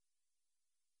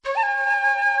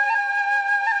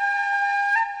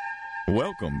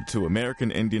Welcome to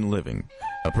American Indian Living,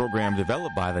 a program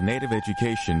developed by the Native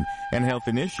Education and Health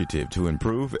Initiative to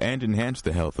improve and enhance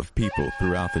the health of people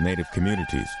throughout the Native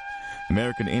communities.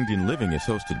 American Indian Living is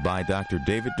hosted by Dr.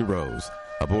 David DeRose,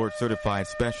 a board-certified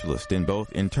specialist in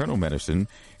both internal medicine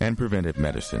and preventive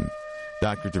medicine.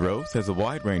 Dr. DeRose has a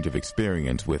wide range of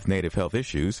experience with Native health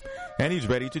issues, and he's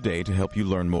ready today to help you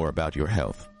learn more about your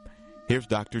health. Here's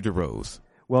Dr. DeRose.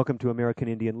 Welcome to American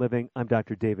Indian Living. I'm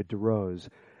Dr. David DeRose.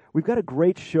 We've got a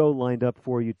great show lined up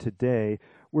for you today.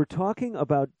 We're talking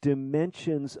about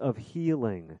dimensions of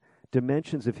healing.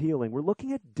 Dimensions of healing. We're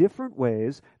looking at different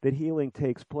ways that healing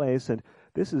takes place, and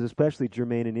this is especially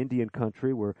germane in Indian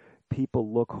country where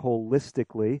people look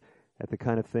holistically at the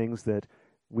kind of things that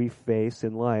we face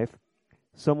in life.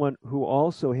 Someone who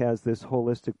also has this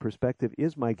holistic perspective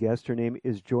is my guest. Her name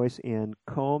is Joyce Ann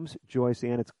Combs. Joyce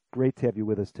Ann, it's great to have you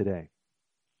with us today.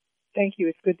 Thank you.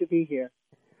 It's good to be here.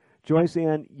 Joyce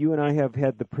Ann, you and I have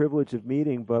had the privilege of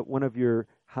meeting, but one of your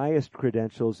highest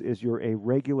credentials is you're a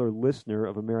regular listener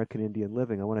of American Indian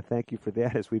Living. I want to thank you for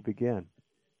that as we begin.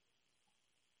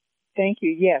 Thank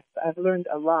you. Yes, I've learned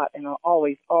a lot, and I'll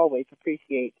always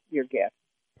appreciate your guests.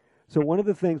 So one of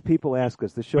the things people ask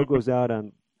us, the show goes out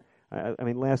on,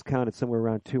 last count, it's somewhere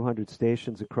around 200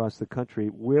 stations across the country.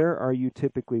 Where are you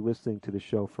typically listening to the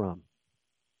show from?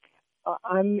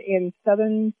 I'm in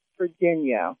Southern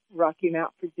Virginia, Rocky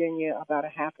Mount, Virginia, about a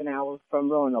half an hour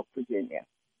from Roanoke, Virginia.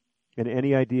 And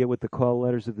any idea what the call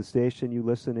letters of the station you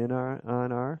listen in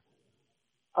on are?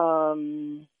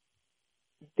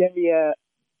 WFIJ.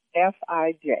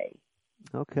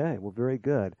 Okay, well, very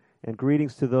good. And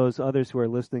greetings to those others who are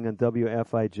listening on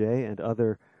WFIJ and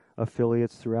other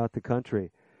affiliates throughout the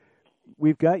country.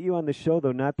 We've got you on the show,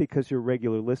 though, not because you're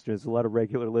regular listeners. A lot of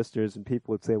regular listeners, and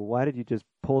people would say, well, why did you just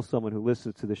pull someone who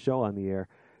listens to the show on the air?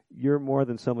 You're more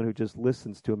than someone who just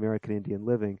listens to American Indian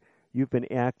Living. You've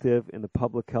been active in the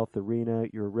public health arena.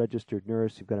 You're a registered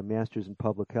nurse. You've got a master's in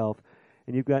public health.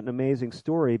 And you've got an amazing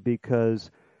story because,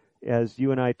 as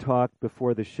you and I talked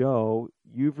before the show,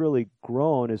 you've really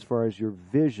grown as far as your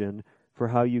vision for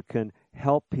how you can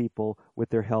help people with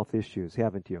their health issues,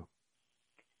 haven't you?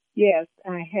 Yes,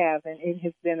 I have, and it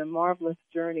has been a marvelous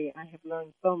journey. I have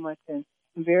learned so much, and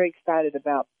I'm very excited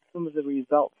about some of the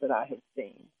results that I have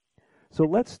seen. So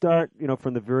let's start,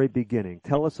 from the very beginning.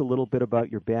 Tell us a little bit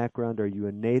about your background. Are you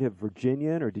a native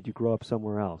Virginian, or did you grow up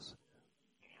somewhere else?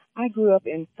 I grew up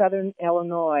in southern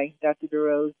Illinois, Dr.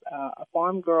 DeRose, a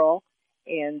farm girl,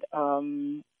 and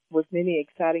with many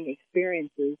exciting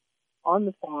experiences on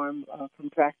the farm, from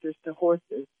tractors to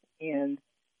horses. And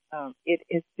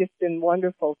it's just been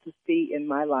wonderful to see in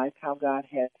my life how God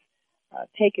has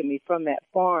taken me from that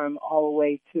farm all the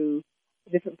way to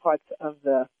different parts of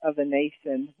the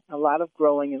nation, a lot of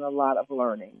growing and a lot of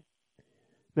learning.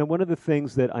 Now, one of the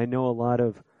things that I know a lot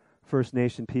of First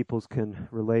Nation peoples can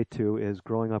relate to is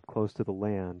growing up close to the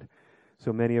land.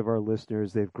 So many of our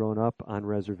listeners, they've grown up on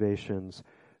reservations.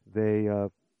 They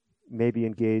may be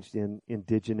engaged in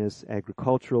indigenous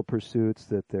agricultural pursuits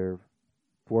that their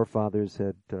forefathers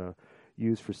had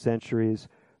used for centuries.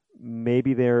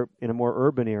 Maybe they're in a more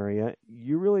urban area.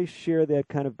 You really share that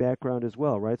kind of background as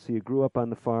well, right? So you grew up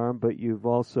on the farm, but you've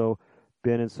also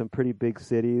been in some pretty big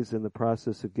cities in the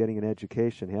process of getting an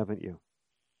education, haven't you?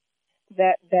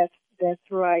 That's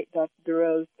right, Dr.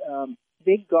 DeRose.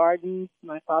 Big gardens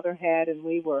my father had, and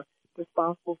we were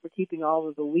responsible for keeping all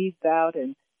of the weeds out,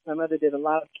 and my mother did a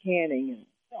lot of canning and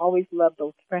always loved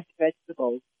those fresh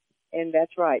vegetables. And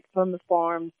that's right, from the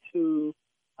farm to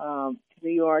New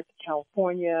York, to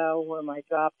California, where my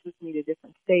job took me to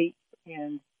different states,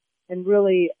 and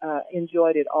really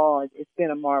enjoyed it all. It's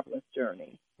been a marvelous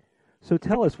journey. So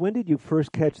tell us, when did you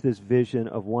first catch this vision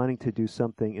of wanting to do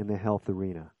something in the health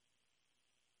arena?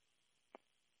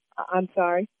 I'm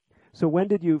sorry? So when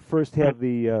did you first have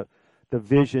the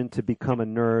vision to become a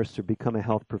nurse or become a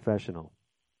health professional?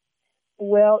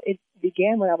 Well, it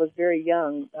began when I was very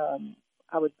young.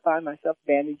 I would find myself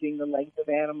bandaging the legs of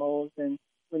animals, and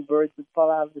when birds would fall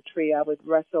out of the tree, I would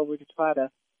rush over to try to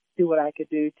do what I could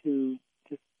do to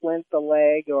splint the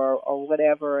leg or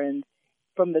whatever. And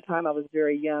from the time I was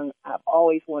very young, I've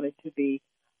always wanted to be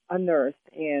a nurse,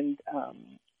 and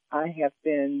I have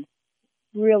been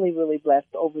really, really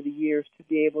blessed over the years to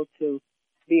be able to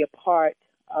be a part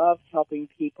of helping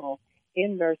people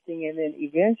in nursing and then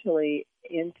eventually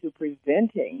into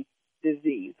preventing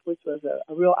disease, which was a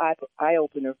real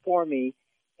eye-opener for me.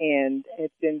 And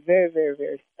it's been very, very,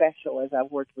 very special as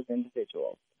I've worked with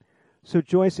individuals. So,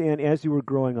 Joyce Ann, as you were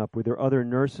growing up, were there other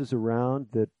nurses around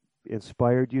that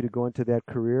inspired you to go into that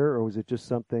career, or was it just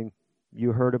something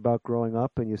you heard about growing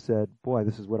up and you said, boy,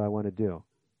 this is what I want to do?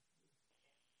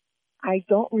 I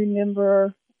don't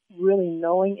remember really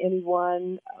knowing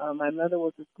anyone. My mother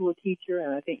was a school teacher,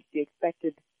 and I think she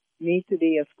expected me to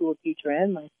be a school teacher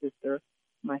and my sister.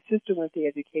 My sister went the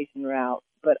education route,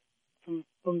 but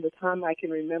from the time I can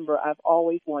remember, I've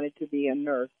always wanted to be a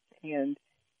nurse, and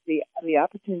the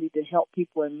opportunity to help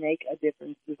people and make a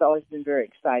difference has always been very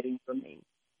exciting for me.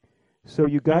 So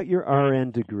you got your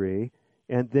RN degree,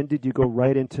 and then did you go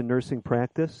right into nursing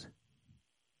practice?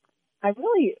 I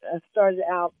really started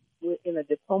out in a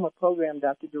diploma program,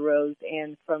 Dr. DeRose,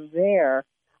 and from there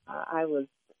I was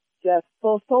just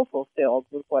so fulfilled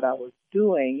with what I was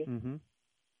doing. Mm-hmm.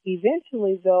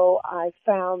 Eventually, though, I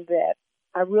found that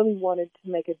I really wanted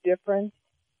to make a difference.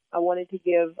 I wanted to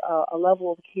give a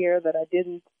level of care that I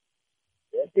didn't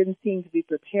seem to be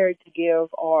prepared to give,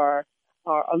 or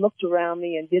looked around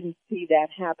me and didn't see that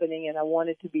happening, and I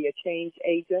wanted to be a change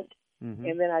agent. Mm-hmm.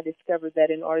 And then I discovered that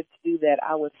in order to do that,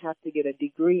 I would have to get a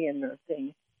degree in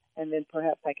nursing, and then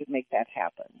perhaps I could make that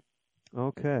happen.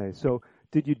 Okay. So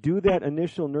did you do that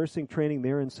initial nursing training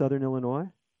there in Southern Illinois?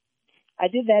 I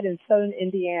did that in Southern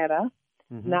Indiana,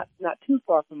 Mm-hmm. not too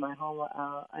far from my home,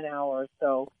 an hour or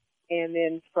so. And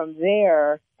then from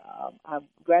there, I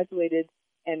graduated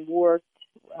and worked.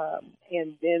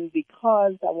 And then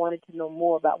because I wanted to know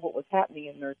more about what was happening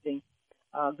in nursing,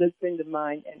 a good friend of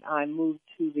mine and I moved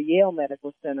to the Yale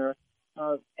Medical Center.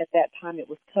 At that time, it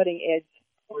was cutting edge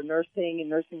for nursing and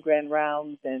nursing grand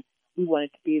rounds, and we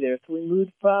wanted to be there. So we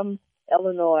moved from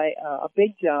Illinois, a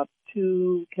big jump,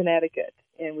 to Connecticut,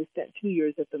 and we spent 2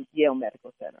 years at the Yale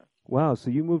Medical Center. Wow. So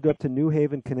you moved up to New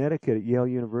Haven, Connecticut at Yale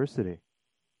University.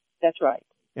 That's right.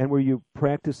 And were you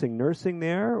practicing nursing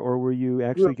there, or were you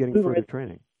actually getting further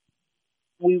training?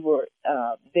 We were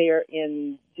there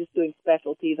in just doing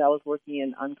specialties. I was working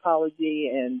in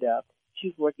oncology, and she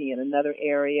was working in another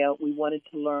area. We wanted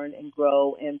to learn and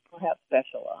grow and perhaps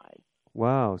specialize.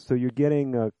 Wow. So you're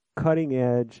getting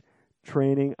cutting-edge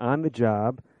training on the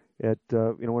job at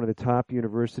one of the top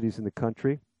universities in the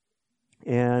country.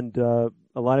 And a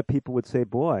lot of people would say,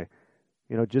 boy,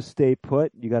 just stay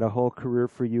put. You got a whole career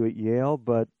for you at Yale,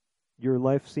 but your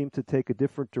life seemed to take a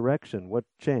different direction. What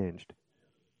changed?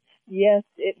 Yes,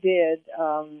 it did.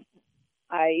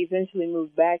 I eventually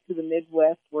moved back to the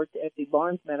Midwest, worked at the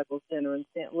Barnes Medical Center in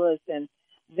St. Louis, and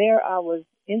there I was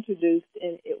introduced,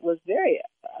 and it was very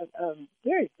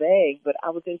vague, but I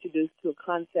was introduced to a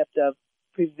concept of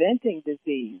preventing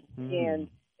disease, and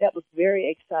that was very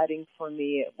exciting for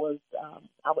me. It was,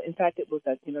 in fact, it was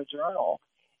in a journal,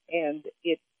 and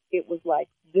it was like,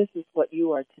 this is what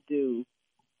you are to do.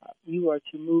 You are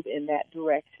to move in that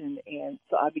direction. And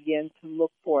so I began to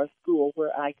look for a school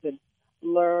where I could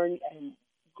learn and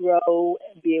grow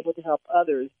and be able to help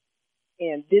others,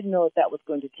 and didn't know if that was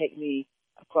going to take me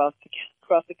across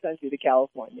the country to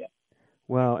California.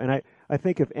 Wow. And I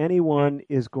think if anyone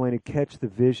is going to catch the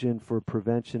vision for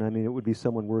prevention, it would be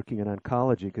someone working in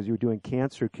oncology, because you're doing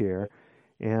cancer care,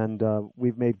 and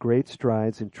we've made great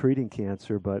strides in treating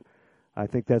cancer, but I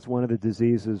think that's one of the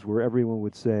diseases where everyone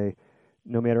would say,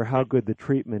 no matter how good the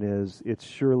treatment is, it's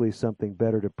surely something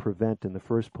better to prevent in the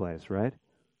first place, right?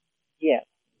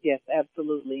 Yes,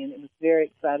 absolutely. And it was very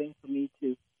exciting for me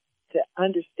to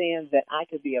understand that I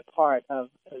could be a part of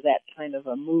that kind of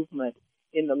a movement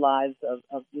in the lives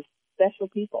of this special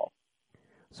people.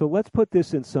 So let's put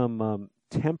this in some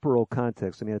temporal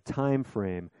context, a time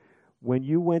frame. When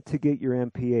you went to get your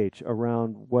MPH,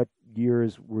 around what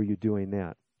years were you doing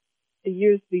that? The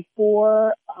years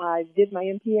before I did my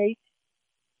MPH.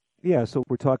 Yeah, so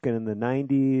we're talking in the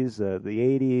 90s, the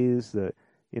 80s,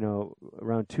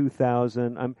 around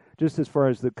 2000. I'm just, as far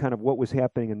as the kind of what was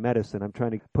happening in medicine, I'm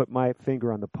trying to put my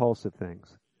finger on the pulse of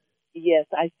things. Yes,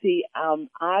 I see.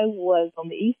 I was on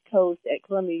the East Coast at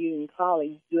Columbia Union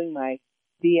College doing my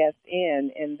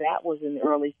BSN, and that was in the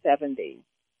early 70s.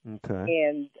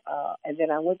 Okay. And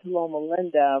then I went to Loma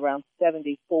Linda around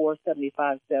 74,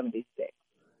 75, 76.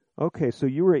 Okay, so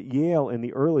you were at Yale in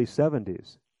the early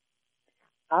 70s.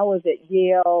 I was at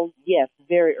Yale, yes,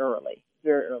 very early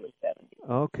 70s.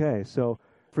 Okay, so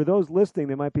for those listening,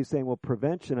 they might be saying, well,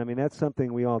 prevention, that's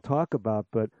something we all talk about,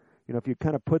 but, if you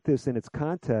kind of put this in its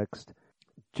context,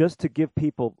 just to give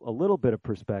people a little bit of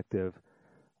perspective,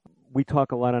 we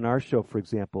talk a lot on our show, for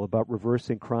example, about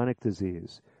reversing chronic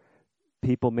disease.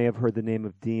 People may have heard the name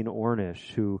of Dean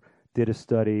Ornish, who did a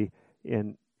study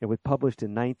it was published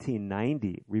in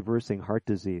 1990, reversing heart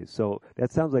disease. So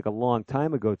that sounds like a long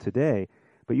time ago today.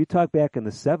 But you talk back in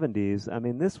the 70s,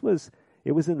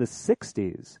 it was in the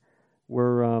 60s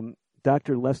where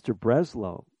Dr. Lester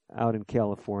Breslow out in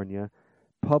California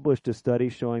published a study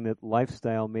showing that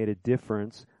lifestyle made a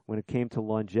difference when it came to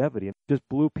longevity. It just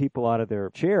blew people out of their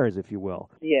chairs, if you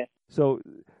will. Yes. So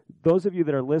those of you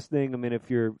that are listening, I mean, if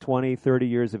you're 20, 30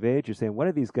 years of age, you're saying, what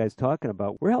are these guys talking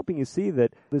about? We're helping you see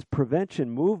that this prevention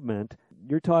movement,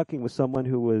 you're talking with someone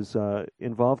who was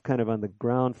involved kind of on the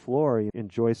ground floor in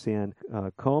Joyce Ann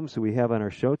Combs, who we have on our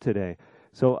show today.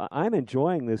 So I'm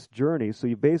enjoying this journey. So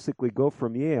you basically go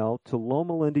from Yale to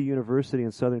Loma Linda University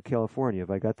in Southern California.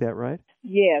 Have I got that right?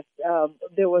 Yes.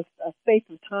 There was a space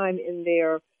of time in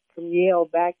there from Yale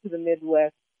back to the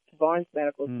Midwest to Barnes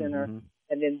Medical Center,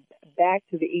 and then back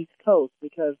to the East Coast,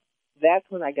 because that's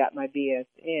when I got my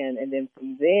BSN. And then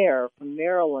from there, from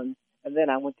Maryland, and then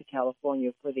I went to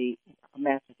California for the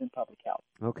Master's in Public Health.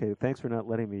 Okay, thanks for not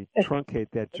letting me truncate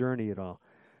that journey at all.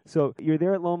 So you're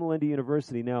there at Loma Linda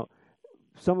University. Now,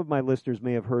 some of my listeners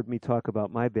may have heard me talk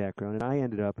about my background, and I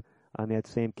ended up on that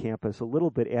same campus a little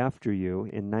bit after you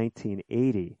in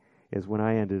 1980 is when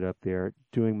I ended up there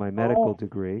doing my medical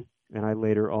degree, and I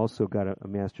later also got a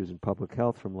Master's in Public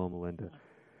Health from Loma Linda.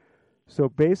 So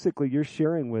basically, you're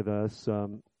sharing with us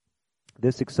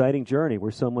this exciting journey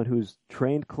where someone who's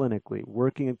trained clinically,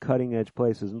 working in cutting-edge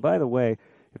places. And by the way,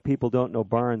 if people don't know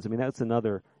Barnes, I mean, that's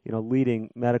another leading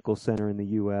medical center in the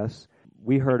U.S.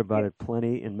 We heard about it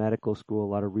plenty in medical school,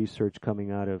 a lot of research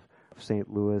coming out of St.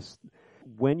 Louis.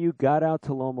 When you got out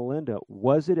to Loma Linda,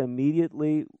 was it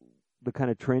immediately the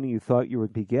kind of training you thought you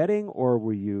would be getting, or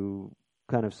were you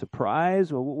kind of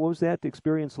surprised? What was that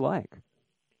experience like?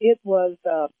 It was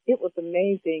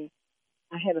amazing.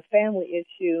 I had a family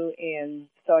issue, and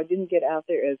so I didn't get out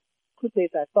there as quickly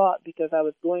as I thought, because I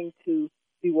was going to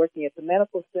be working at the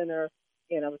medical center,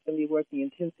 and I was going to be working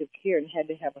intensive care and had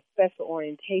to have a special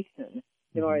orientation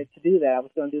in order to do that. I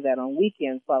was going to do that on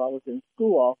weekends while I was in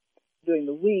school during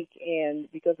the week, and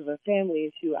because of a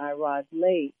family issue, I arrived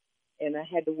late, and I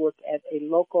had to work at a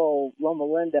local Loma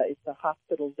Linda. It's a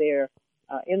hospital there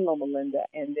in Loma Linda,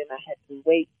 and then I had to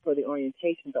wait for the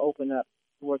orientation to open up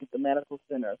to work at the medical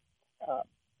center.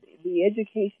 The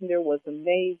education there was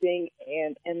amazing,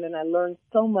 and then I learned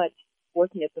so much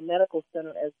working at the medical center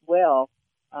as well.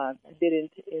 I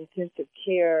did intensive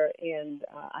care, and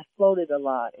I floated a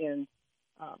lot, and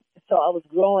so I was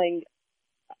growing,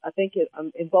 I think,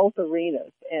 in both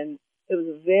arenas, and it was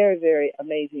a very, very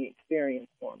amazing experience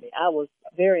for me. I was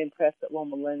very impressed at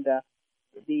Loma Linda,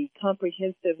 the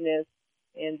comprehensiveness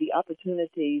and the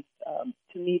opportunities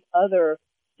to meet other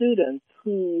students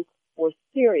who were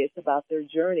serious about their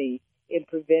journey in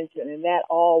prevention, and that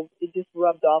it just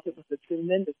rubbed off. It was a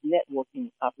tremendous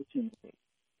networking opportunity.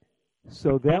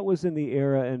 So that was in the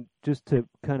era, and just to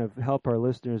kind of help our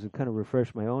listeners and kind of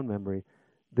refresh my own memory,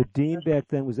 the dean back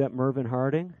then, was that Mervyn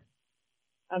Harding?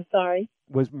 I'm sorry?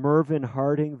 Was Mervyn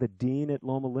Harding the dean at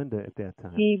Loma Linda at that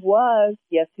time? He was.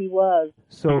 Yes, he was.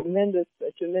 So, a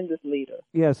tremendous leader.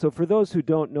 Yeah, so for those who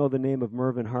don't know the name of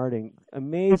Mervyn Harding,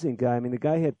 amazing guy. I mean, the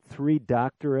guy had 3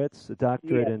 doctorates, a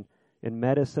doctorate in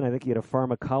medicine. I think he had a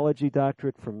pharmacology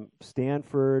doctorate from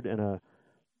Stanford and a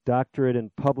doctorate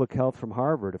in public health from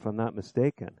Harvard, if I'm not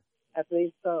mistaken. I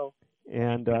believe so.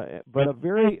 And but a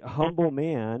very humble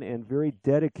man and very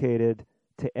dedicated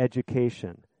to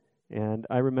education. And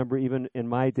I remember even in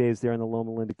my days there on the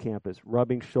Loma Linda campus,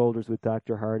 rubbing shoulders with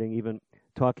Dr. Harding, even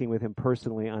talking with him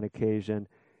personally on occasion.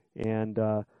 And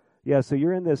so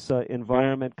you're in this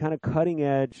environment, kind of cutting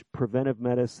edge preventive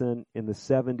medicine in the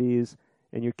 70s,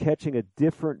 and you're catching a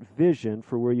different vision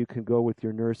for where you can go with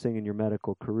your nursing and your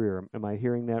medical career. Am I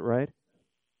hearing that right?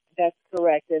 That's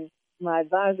correct. And my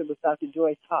advisor was Dr.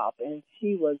 Joyce Hopp, and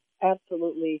she was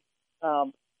absolutely,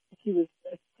 she was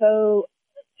so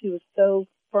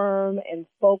firm and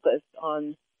focused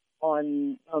on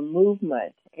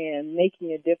movement and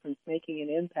making a difference, making an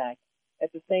impact.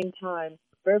 At the same time,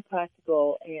 very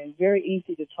practical and very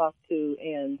easy to talk to,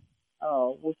 and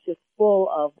was just full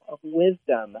of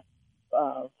wisdom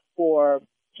for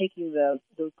taking the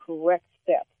correct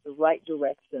steps, the right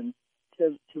direction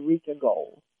to reach a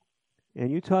goal. And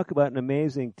you talk about an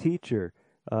amazing teacher.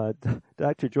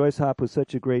 Dr. Joyce Hopp was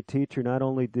such a great teacher. Not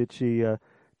only did she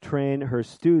train her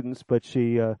students, but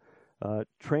she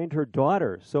trained her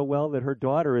daughter so well that her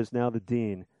daughter is now the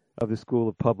dean of the School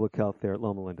of Public Health there at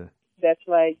Loma Linda. That's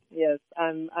right. Yes,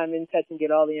 I'm in touch and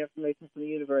get all the information from the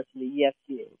university. Yes,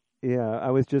 you. Yeah, I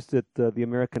was just at the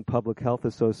American Public Health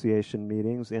Association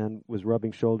meetings and was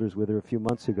rubbing shoulders with her a few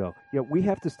months ago. Yeah, we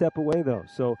have to step away, though.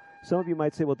 So some of you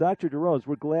might say, well, Dr. DeRose,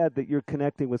 we're glad that you're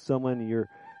connecting with someone, you're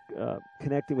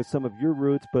connecting with some of your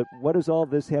roots, but what does all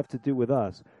this have to do with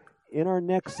us? In our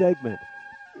next segment,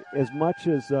 as much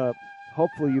as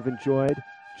hopefully you've enjoyed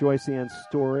Joyce Ann's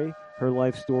story, her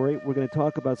life story. We're going to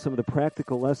talk about some of the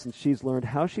practical lessons she's learned,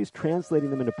 how she's translating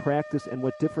them into practice, and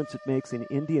what difference it makes in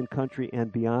Indian country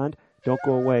and beyond. Don't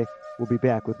go away. We'll be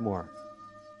back with more.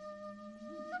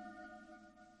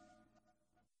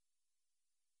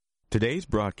 Today's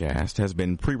broadcast has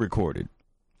been pre-recorded.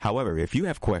 However, if you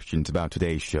have questions about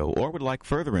today's show or would like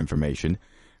further information,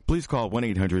 please call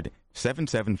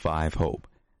 1-800-775-HOPE.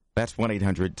 That's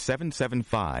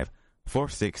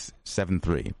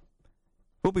 1-800-775-4673.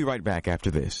 We'll be right back after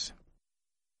this.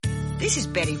 This is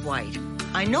Betty White.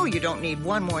 I know you don't need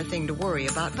one more thing to worry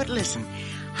about, but listen.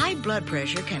 High blood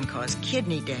pressure can cause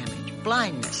kidney damage,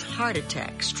 blindness, heart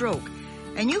attack, stroke,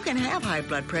 and you can have high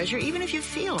blood pressure even if you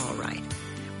feel all right.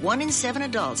 1 in 7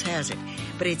 adults has it,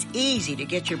 but it's easy to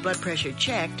get your blood pressure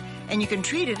checked, and you can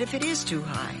treat it if it is too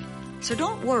high. So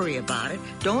don't worry about it.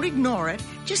 Don't ignore it.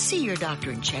 Just see your doctor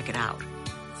and check it out.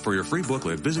 For your free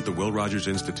booklet, visit the Will Rogers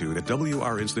Institute at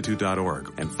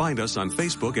wrinstitute.org and find us on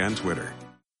Facebook and Twitter.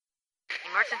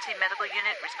 Emergency medical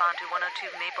unit, respond to 102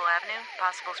 Maple Avenue,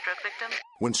 possible stroke victim.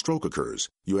 When stroke occurs,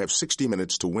 you have 60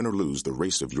 minutes to win or lose the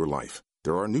race of your life.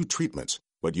 There are new treatments,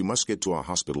 but you must get to a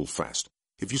hospital fast.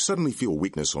 If you suddenly feel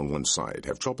weakness on one side,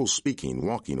 have trouble speaking,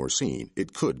 walking, or seeing,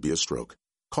 it could be a stroke.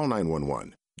 Call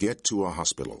 911. Get to a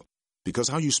hospital. Because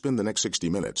how you spend the next 60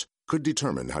 minutes could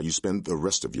determine how you spend the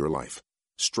rest of your life.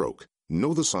 Stroke.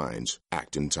 Know the signs.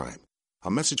 Act in time. A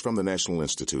message from the National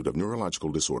Institute of Neurological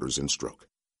Disorders and Stroke.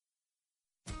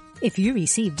 If you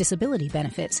receive disability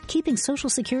benefits, keeping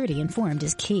Social Security informed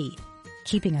is key.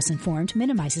 Keeping us informed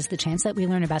minimizes the chance that we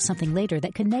learn about something later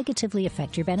that could negatively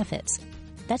affect your benefits.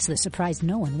 That's the surprise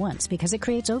no one wants because it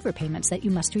creates overpayments that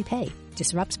you must repay,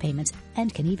 disrupts payments,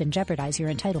 and can even jeopardize your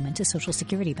entitlement to Social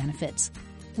Security benefits.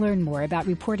 Learn more about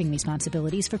reporting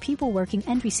responsibilities for people working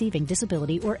and receiving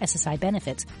disability or SSI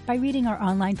benefits by reading our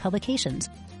online publications,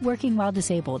 Working While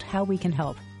Disabled, How We Can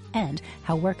Help, and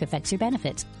How Work Affects Your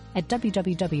Benefits at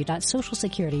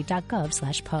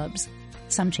www.socialsecurity.gov/pubs.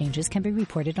 Some changes can be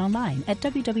reported online at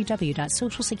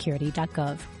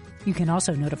www.socialsecurity.gov. You can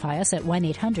also notify us at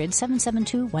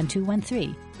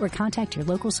 1-800-772-1213 or contact your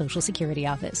local Social Security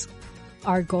office.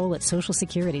 Our goal at Social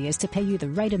Security is to pay you the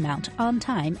right amount on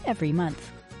time every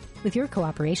month. With your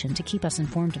cooperation to keep us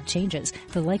informed of changes,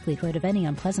 the likelihood of any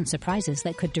unpleasant surprises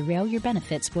that could derail your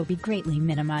benefits will be greatly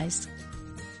minimized.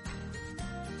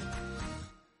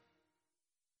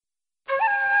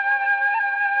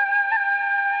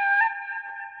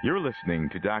 You're listening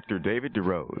to Dr. David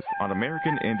DeRose on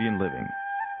American Indian Living.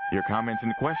 Your comments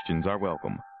and questions are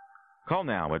welcome. Call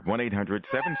now at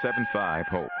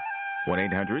 1-800-775-HOPE.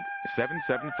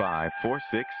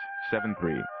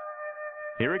 1-800-775-4673.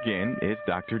 Here again is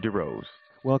Dr. DeRose.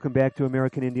 Welcome back to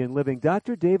American Indian Living.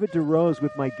 Dr. David DeRose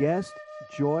with my guest,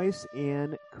 Joyce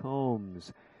Ann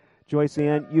Combs. Joyce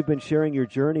Ann, you've been sharing your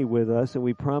journey with us, and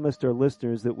we promised our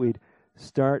listeners that we'd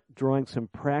start drawing some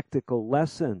practical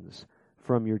lessons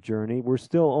from your journey. We're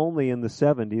still only in the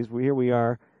 70s. Here we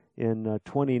are in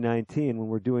 2019 when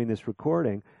we're doing this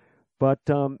recording. But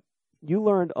you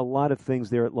learned a lot of things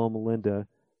there at Loma Linda.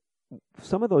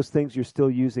 Some of those things you're still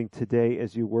using today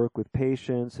as you work with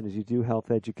patients and as you do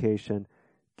health education.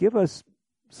 Give us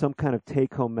some kind of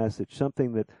take-home message,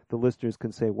 something that the listeners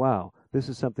can say, wow, this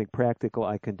is something practical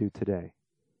I can do today.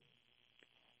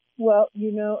 Well,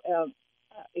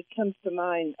 it comes to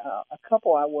mind a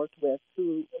couple I worked with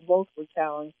who both were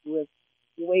challenged with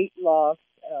weight loss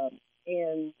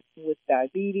and with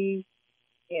diabetes,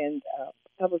 and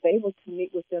I was able to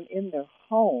meet with them in their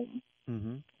home,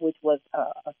 which was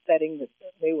a setting that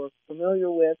they were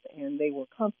familiar with and they were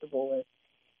comfortable with.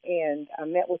 And I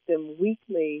met with them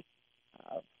weekly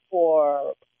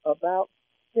for about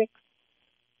 6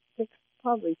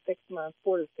 months,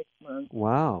 4 to 6 months.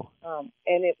 Wow.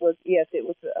 And it was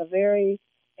a very,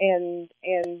 and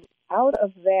out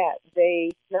of that,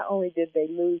 they not only did they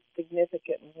lose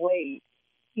significant weight,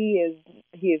 he is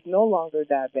no longer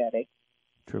diabetic.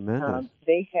 Tremendous.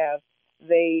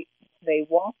 They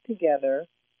walk together.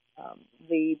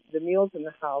 The meals in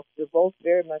the house, they're both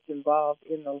very much involved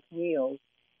in those meals.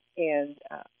 And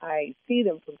I see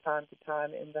them from time to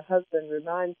time, and the husband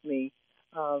reminds me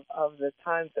of the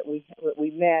times that we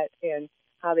met and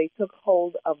how they took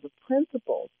hold of the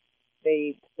principles.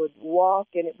 They would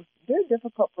walk, and it was very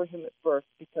difficult for him at first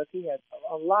because he had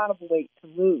a lot of weight to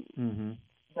lose. Mm-hmm.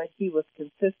 But he was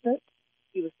consistent,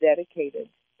 he was dedicated,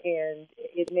 and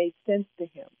it made sense to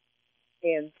him.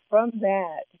 And from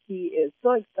that, he is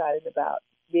so excited about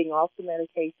being off the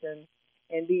medication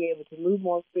and being able to move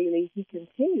more freely. He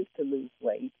continues to lose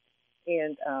weight,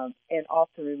 and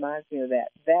often reminds me of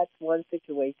that. That's one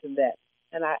situation that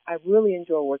And I really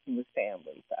enjoy working with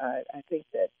families. I think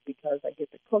that because I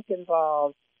get the cook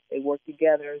involved, they work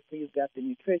together, so you've got the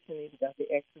nutrition, you've got the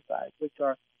exercise, which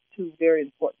are two very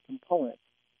important components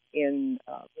in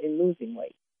losing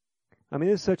weight. I mean,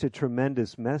 it's such a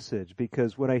tremendous message,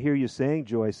 because what I hear you saying,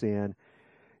 Joyce Ann,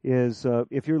 is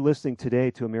if you're listening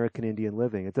today to American Indian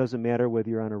Living, it doesn't matter whether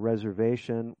you're on a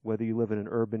reservation, whether you live in an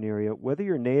urban area, whether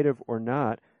you're native or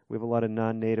not. We have a lot of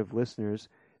non-native listeners,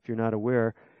 if you're not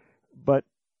aware. But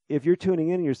if you're tuning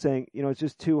in and you're saying, it's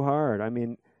just too hard. I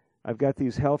mean, I've got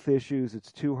these health issues.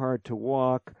 It's too hard to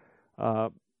walk.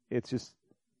 It's just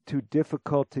too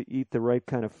difficult to eat the right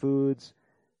kind of foods.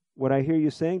 What I hear you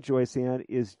saying, Joyce Ann,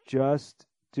 is just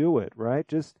do it, right?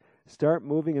 Just start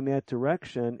moving in that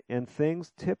direction, and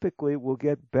things typically will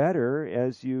get better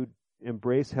as you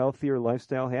embrace healthier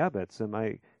lifestyle habits. Am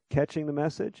I catching the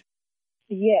message?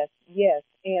 Yes.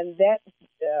 And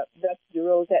that's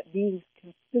Jerome, that being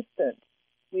consistent.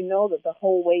 We know that the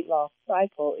whole weight loss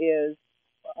cycle is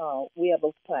we have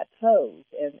those plateaus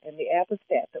and the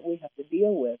apostat that we have to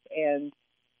deal with. And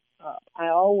I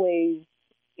always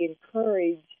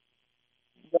encourage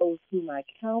those whom I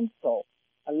counsel,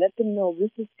 I let them know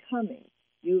this is coming.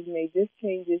 You've made this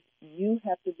changes. You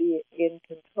have to be in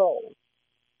control.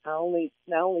 I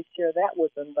not only share that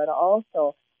with them, but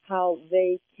also how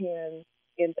they can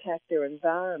impact their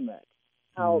environment,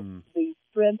 how the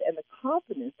strength and the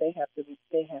confidence they have to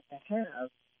have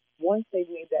once they've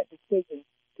made that decision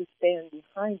to stand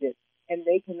behind it, and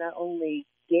they can not only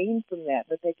gain from that,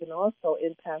 but they can also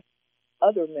impact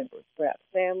other members, perhaps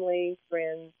family,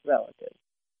 friends, relatives.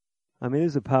 I mean, it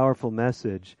is a powerful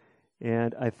message,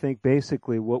 and I think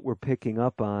basically what we're picking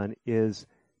up on is,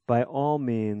 by all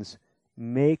means,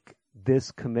 make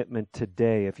this commitment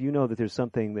today. If you know that there's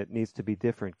something that needs to be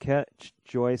different, catch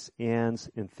Joyce Ann's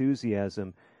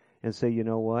enthusiasm and say, you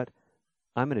know what,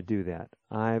 I'm going to do that.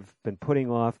 I've been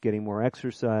putting off getting more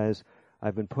exercise.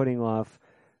 I've been putting off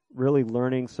really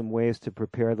learning some ways to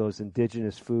prepare those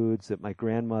indigenous foods that my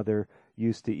grandmother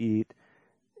used to eat,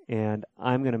 and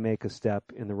I'm going to make a step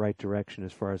in the right direction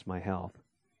as far as my health.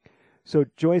 So,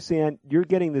 Joyce Ann, you're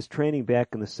getting this training back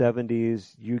in the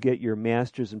 70s. You get your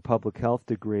master's in public health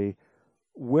degree.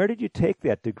 Where did you take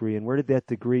that degree, and where did that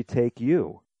degree take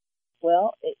you?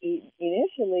 Well,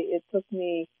 initially it took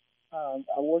me,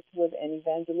 I worked with an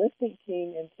evangelistic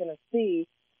team in Tennessee,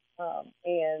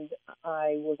 and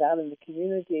I was out in the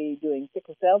community doing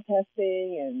sickle cell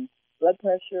testing and blood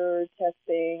pressure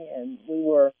testing, and we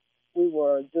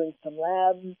were doing some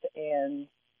labs, and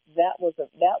that was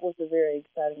a very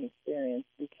exciting experience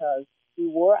because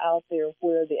we were out there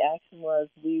where the action was.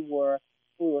 We were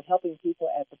helping people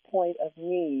at the point of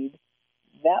need.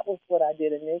 That was what I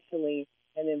did initially,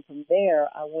 and then from there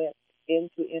I went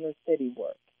into inner city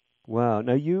work. Wow.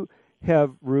 Now you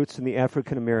have roots in the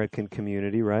African American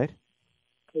community, right?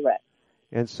 Correct.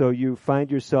 And so you find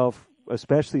yourself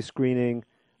especially screening,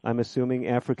 I'm assuming,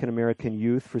 African American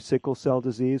youth for sickle cell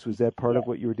disease. Was that part of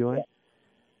what you were doing? Yes.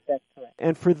 That's correct.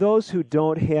 And for those who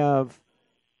don't have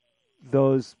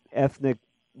those ethnic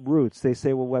roots, they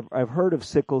say, well, I've heard of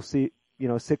sickle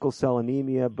cell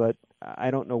anemia, but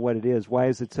I don't know what it is. Why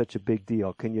is it such a big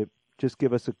deal? Can you just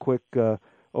give us a quick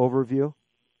overview?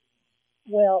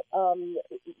 Well, one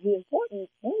of the important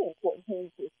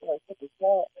things as far as sickle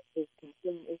cell is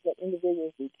concerned is that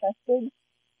individuals be tested.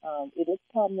 It is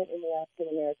prominent in the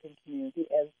African American community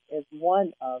as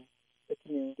one of the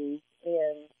communities,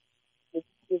 and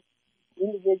if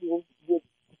individuals just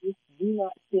do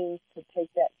not seem to take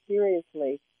that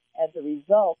seriously, as a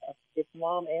result of if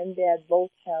mom and dad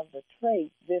both have the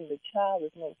trait, then the child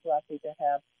is most likely to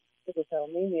have sickle cell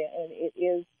anemia, and it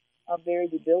is a very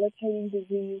debilitating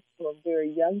disease for very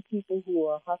young people who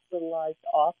are hospitalized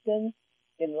often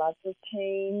in lots of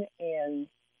pain and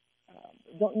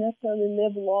don't necessarily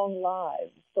live long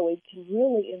lives. So it can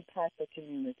really impact the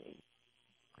community.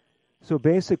 So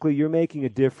basically you're making a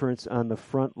difference on the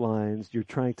front lines. You're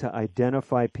trying to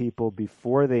identify people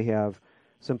before they have,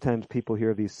 sometimes people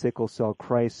hear of these sickle cell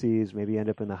crises, maybe end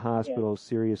up in the hospital,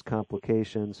 serious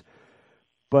complications.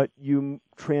 But you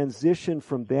transition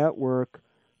from that work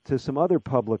to some other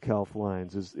public health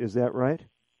lines. Is that right?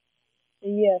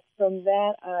 Yes, from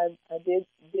that I did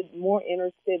more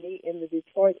inner city in the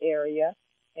Detroit area,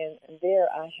 and there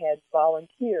I had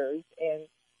volunteers and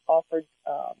offered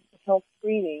health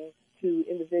screening to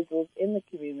individuals in the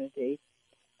community.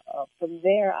 From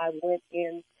there I went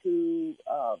into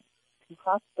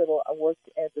hospital. I worked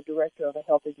as the director of a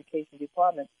health education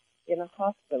department in a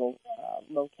hospital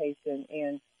location,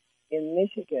 and in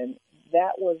Michigan,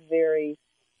 that was very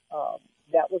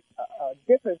that was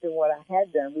different than what I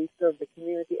had done. We served the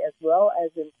community as well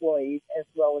as employees, as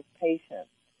well as patients.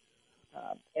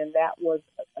 And that was,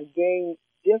 again,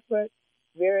 different,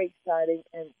 very exciting,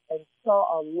 and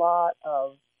saw a lot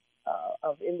of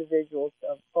individuals,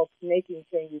 of folks making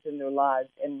changes in their lives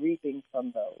and reaping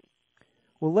from those.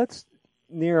 Well, let's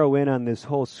narrow in on this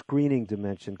whole screening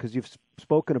dimension, because you've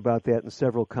spoken about that in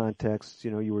several contexts.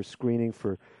 You know, you were screening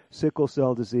for sickle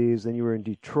cell disease, then you were in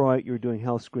Detroit, you were doing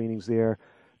health screenings there,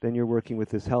 then you're working with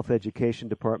this health education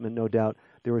department. No doubt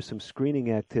there were some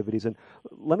screening activities. And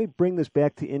let me bring this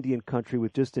back to Indian country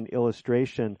with just an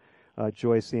illustration,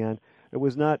 Joyce Ann. It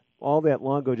was not all that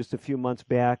long ago, just a few months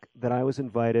back, that I was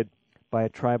invited by a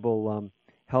tribal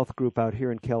health group out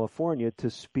here in California to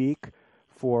speak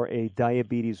for a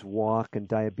diabetes walk and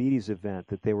diabetes event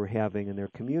that they were having in their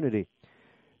community.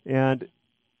 And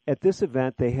at this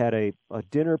event, they had a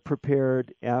dinner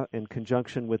prepared in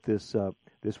conjunction with this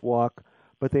walk,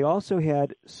 but they also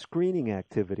had screening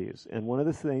activities. And one of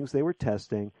the things they were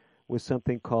testing was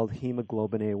something called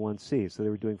hemoglobin A1C. So they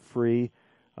were doing free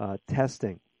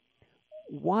testing.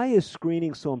 Why is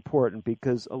screening so important?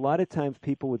 Because a lot of times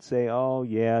people would say, oh,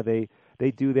 yeah, they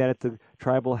do that at the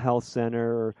tribal health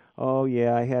center, or, oh,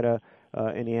 yeah, I had an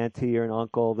auntie or an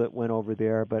uncle that went over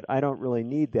there, but I don't really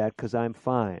need that because I'm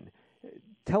fine.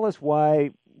 Tell us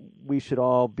why we should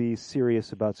all be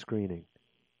serious about screening.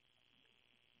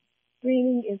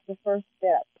 Screening is the first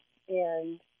step,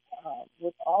 and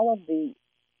with all of the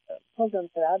programs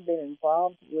that I've been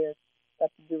involved with,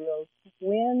 Dr. DeRose,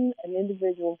 when an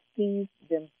individual sees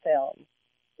themselves,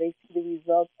 they see the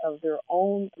results of their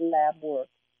own lab work.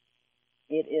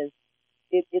 It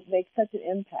makes such an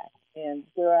impact. And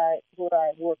where I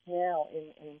work now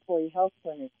in an employee health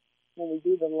clinic, when we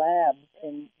do the labs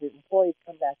and the employees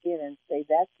come back in and say,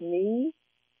 that's me,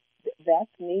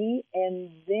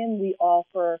 and then we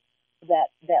offer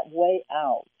that way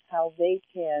out, how they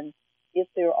can, if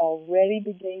they're already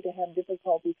beginning to have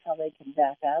difficulties, how they can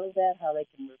back out of that, how they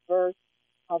can reverse,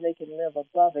 how they can live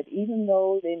above it. Even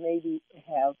though they maybe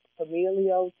have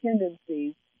familial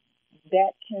tendencies,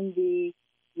 that can be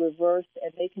reversed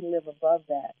and they can live above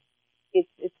that.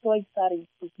 It's so exciting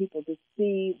for people to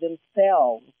see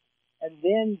themselves, and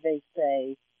then they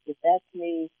say, if that's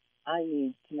me, I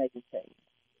need to make a change.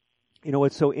 You know,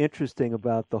 what's so interesting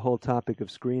about the whole topic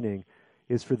of screening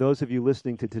is, for those of you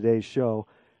listening to today's show,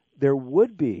 there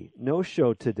would be no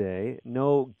show today,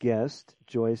 no guest,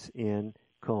 Joyce Ann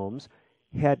Combs,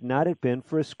 had not it been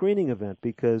for a screening event,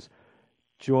 because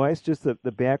Joyce, just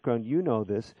the background, you know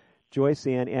this, Joyce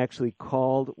Ann actually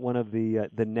called one of the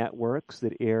networks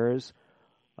that airs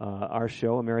our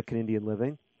show, American Indian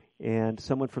Living, and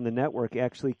someone from the network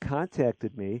actually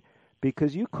contacted me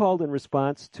because you called in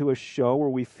response to a show where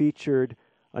we featured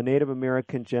a Native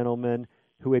American gentleman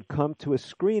who had come to a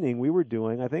screening we were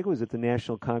doing, I think it was at the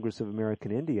National Congress of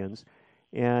American Indians,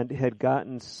 and had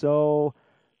gotten so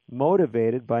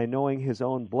motivated by knowing his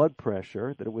own blood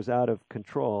pressure, that it was out of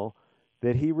control,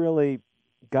 that he really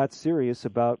got serious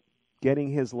about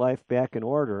getting his life back in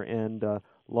order and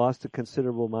lost a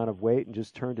considerable amount of weight and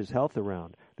just turned his health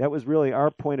around. That was really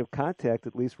our point of contact,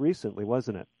 at least recently,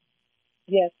 wasn't it?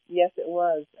 Yes, it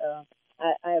was.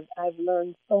 I've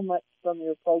learned so much from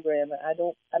your program, and I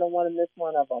don't want to miss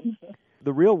one of them.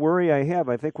 The real worry I have,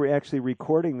 I think we're actually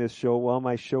recording this show while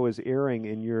my show is airing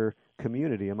in your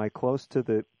community. Am I close to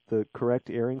the correct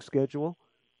airing schedule?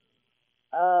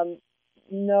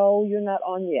 No, you're not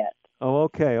on yet. Oh,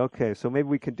 okay. So maybe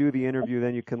we can do the interview,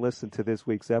 then you can listen to this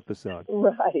week's episode.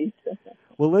 Right.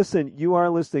 Well, listen, you are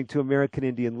listening to American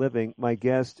Indian Living. My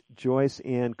guest, Joyce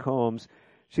Ann Combs.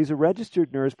 She's a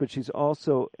registered nurse, but she's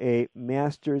also a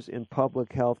master's in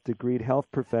public health degreed health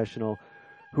professional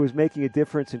who is making a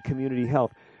difference in community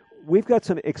health. We've got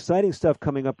some exciting stuff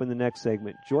coming up in the next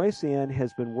segment. Joyce Ann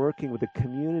has been working with a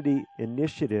community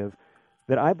initiative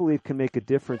that I believe can make a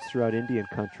difference throughout Indian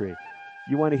country.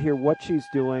 You want to hear what she's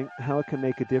doing, how it can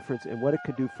make a difference, and what it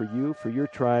can do for you, for your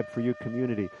tribe, for your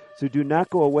community. So do not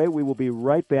go away. We will be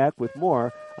right back with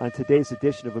more on today's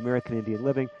edition of American Indian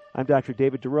Living. I'm Dr.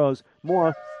 David DeRose.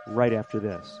 More right after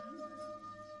this.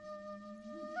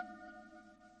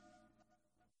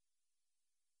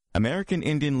 American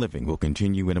Indian Living will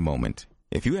continue in a moment.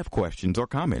 If you have questions or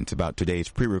comments about today's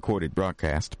pre-recorded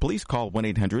broadcast, please call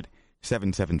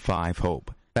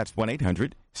 1-800-775-HOPE. That's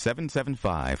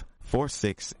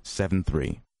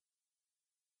 1-800-775-4673.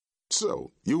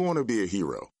 So, you want to be a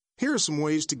hero. Here are some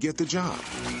ways to get the job.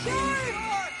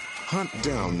 Hunt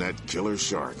down that killer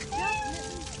shark.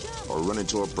 Or run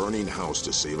into a burning house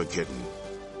to save a kitten.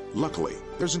 Luckily,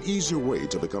 there's an easier way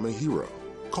to become a hero.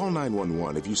 Call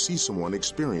 911 if you see someone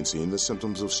experiencing the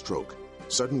symptoms of stroke.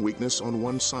 Sudden weakness on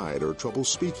one side or trouble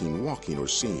speaking, walking, or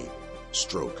seeing.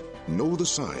 Stroke. Know the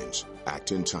signs.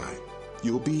 Act in time.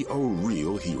 You'll be a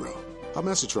real hero. A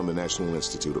message from the National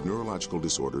Institute of Neurological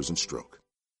Disorders and Stroke.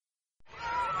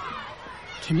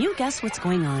 Can you guess what's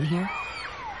going on here?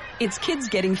 It's kids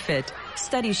getting fit.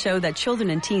 Studies show that children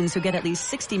and teens who get at least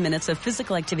 60 minutes of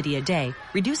physical activity a day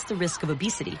reduce the risk of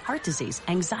obesity, heart disease,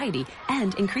 anxiety,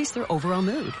 and increase their overall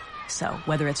mood. So,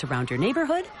 whether it's around your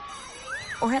neighborhood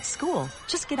or at school,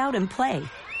 just get out and play.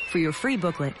 For your free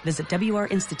booklet, visit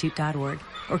wrinstitute.org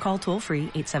or call toll-free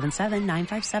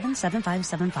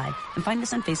 877-957-7575 and find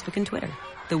us on Facebook and Twitter.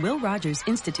 The Will Rogers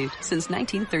Institute since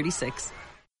 1936.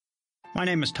 My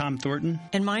name is Tom Thornton.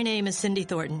 And my name is Cindy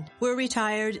Thornton. We're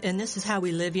retired, and this is how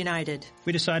we live United.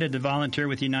 We decided to volunteer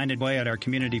with United Way at our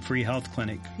community free health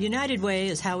clinic. United Way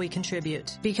is how we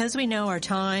contribute, because we know our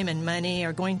time and money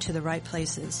are going to the right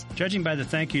places. Judging by the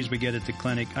thank yous we get at the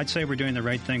clinic, I'd say we're doing the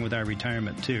right thing with our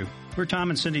retirement, too. We're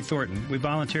Tom and Cindy Thornton. We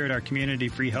volunteer at our community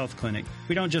free health clinic.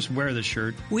 We don't just wear the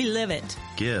shirt. We live it.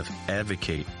 Give,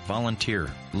 advocate,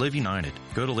 volunteer, live United.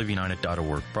 Go to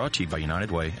liveunited.org. Brought to you by United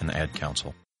Way and the Ad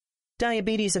Council.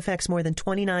 Diabetes affects more than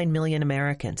 29 million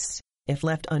Americans. If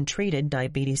left untreated,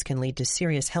 diabetes can lead to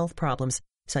serious health problems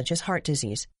such as heart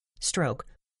disease, stroke,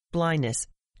 blindness,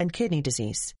 and kidney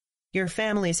disease. Your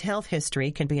family's health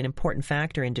history can be an important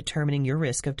factor in determining your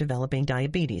risk of developing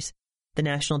diabetes. The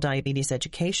National Diabetes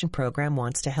Education Program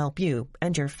wants to help you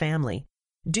and your family.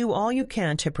 Do all you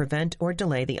can to prevent or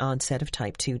delay the onset of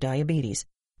type 2 diabetes.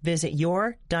 Visit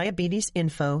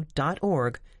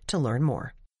yourdiabetesinfo.org to learn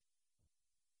more.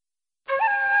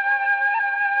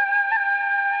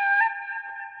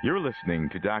 You're listening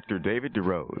to Dr. David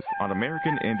DeRose on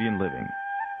American Indian Living.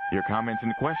 Your comments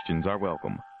and questions are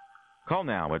welcome. Call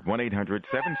now at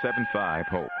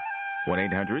 1-800-775-HOPE,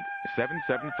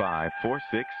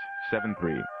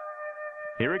 1-800-775-4673.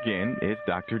 Here again is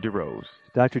Dr. DeRose.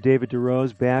 Dr. David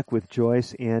DeRose back with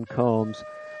Joyce Ann Combs.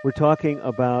 We're talking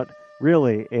about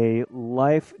really a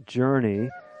life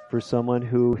journey for someone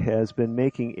who has been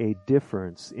making a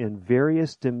difference in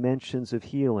various dimensions of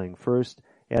healing. First,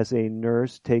 as a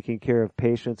nurse taking care of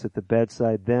patients at the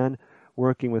bedside, then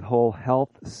working with whole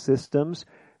health systems,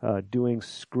 doing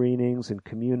screenings in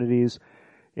communities.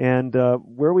 And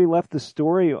where we left the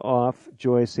story off,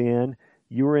 Joyce Ann,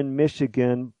 you were in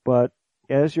Michigan, but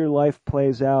as your life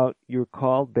plays out, you're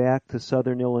called back to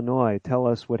Southern Illinois. Tell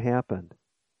us what happened.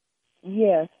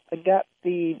 Yes, I got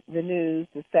the news,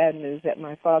 the sad news, that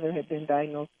my father had been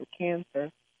diagnosed with cancer.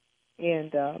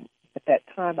 And at that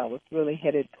time, I was really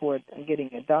headed toward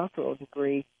getting a doctoral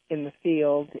degree in the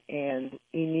field, and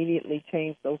immediately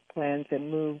changed those plans and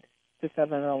moved to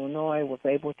Southern Illinois, was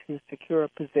able to secure a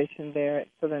position there at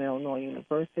Southern Illinois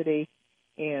University,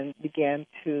 and began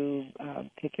to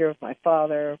take care of my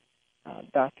father,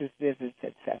 doctor's visits,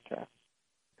 etc.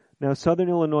 Now, Southern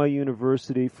Illinois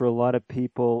University, for a lot of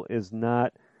people, is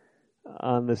not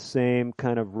on the same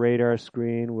kind of radar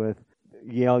screen with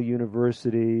Yale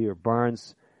University or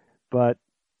Barnes, but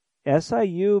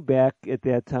SIU back at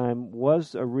that time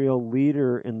was a real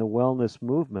leader in the wellness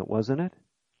movement, wasn't it?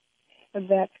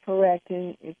 That's correct.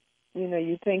 And,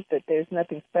 you think that there's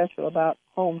nothing special about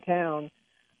hometown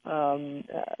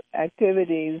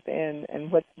activities and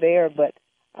what's there, but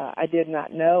I did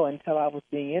not know until I was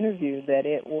being interviewed that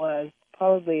it was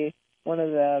probably one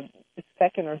of the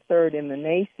second or third in the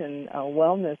nation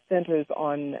wellness centers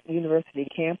on university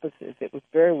campuses. It was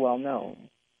very well known.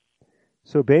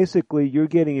 So basically, you're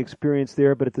getting experience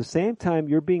there, but at the same time,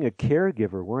 you're being a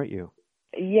caregiver, weren't you?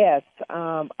 Yes,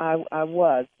 I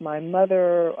was. My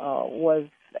mother was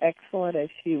excellent as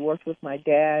she worked with my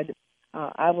dad.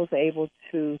 I was able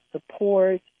to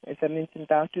support, as I mentioned,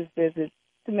 doctor's visits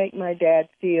to make my dad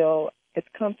feel as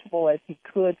comfortable as he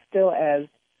could, still as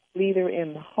leader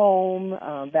in the home.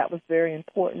 That was very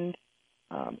important.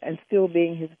 And still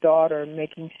being his daughter,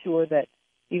 making sure that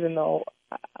even though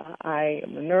I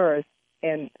am a nurse,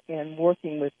 and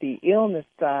working with the illness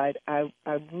side, I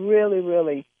really,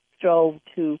 really strove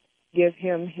to give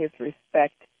him his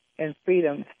respect and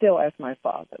freedom still as my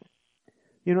father.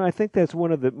 I think that's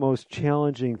one of the most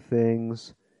challenging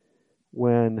things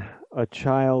when a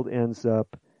child ends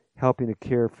up helping to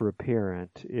care for a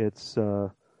parent. It's,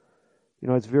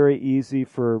 it's very easy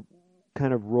for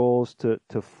kind of roles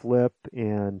to flip,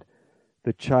 and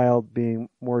the child being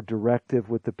more directive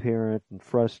with the parent and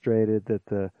frustrated that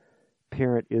the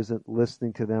parent isn't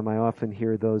listening to them. I often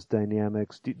hear those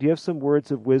dynamics. Do you have some words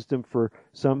of wisdom for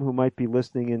some who might be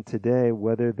listening in today,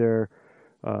 whether they're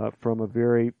from a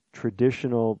very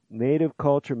traditional native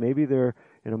culture, maybe they're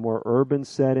in a more urban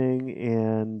setting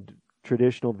and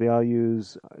traditional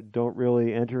values don't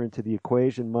really enter into the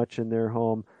equation much in their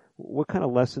home. What kind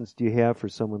of lessons do you have for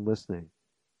someone listening?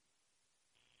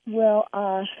 Well,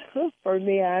 for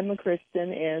me, I'm a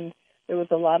Christian, and there was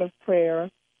a lot of prayer.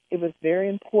 It was very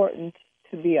important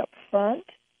to be upfront,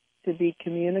 to be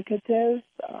communicative.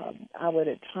 I would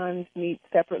at times meet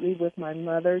separately with my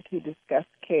mother to discuss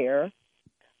care,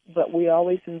 but we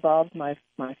always involved my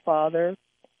father.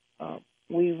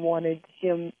 We wanted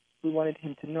him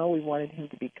to know, we wanted him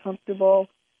to be comfortable,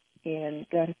 and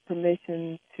got his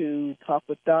permission to talk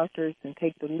with doctors and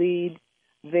take the lead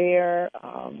there.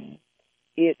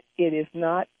 It is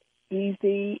not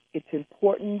easy. It's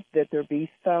important that there be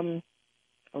some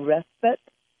respite.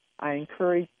 I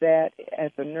encouraged that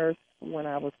as a nurse when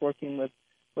I was working with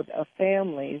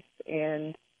families,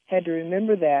 and had to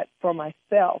remember that for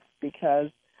myself because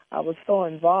I was so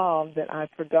involved that I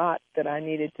forgot that I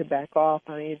needed to back off.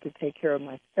 I needed to take care of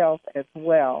myself as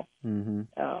well. Mm-hmm.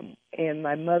 And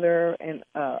my mother and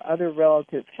other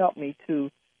relatives helped me to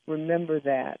remember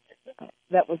that.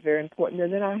 That was very important.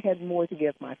 And then I had more to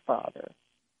give my father.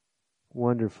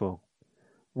 Wonderful.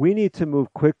 We need to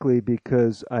move quickly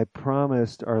because I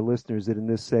promised our listeners that in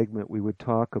this segment we would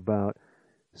talk about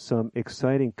some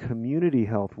exciting community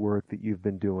health work that you've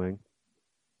been doing.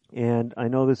 And I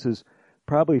know this is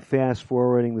probably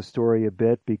fast-forwarding the story a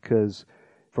bit because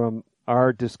from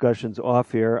our discussions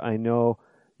off-air, I know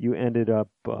you ended up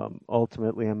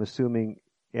ultimately, I'm assuming,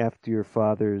 after your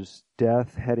father's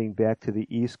death, heading back to the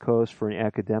East Coast for an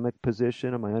academic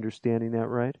position. Am I understanding that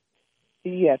right?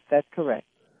 Yes, that's correct.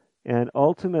 And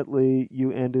ultimately,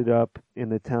 you ended up in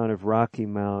the town of Rocky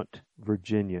Mount,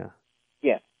 Virginia.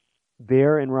 Yes.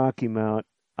 There in Rocky Mount,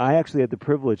 I actually had the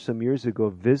privilege some years ago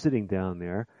of visiting down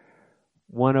there.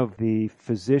 One of the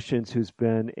physicians who's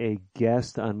been a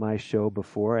guest on my show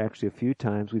before, actually a few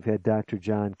times, we've had Dr.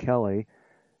 John Kelly.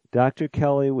 Dr.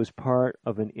 Kelly was part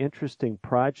of an interesting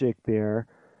project there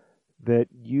that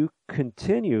you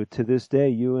continue to this day,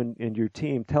 you and your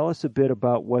team. Tell us a bit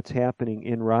about what's happening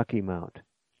in Rocky Mount.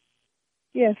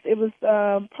 Yes, it was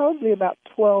probably about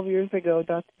 12 years ago,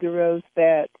 Dr. DeRose,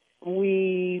 that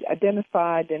we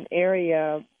identified an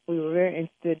area. We were very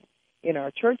interested in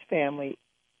our church family,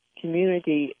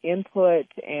 community input,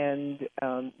 and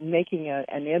making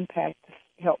an impact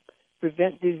to help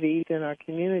prevent disease in our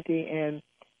community. And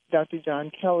Dr.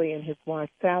 John Kelly and his wife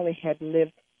Sally had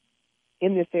lived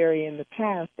in this area in the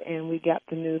past, and we got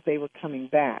the news they were coming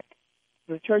back.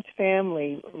 The church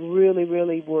family really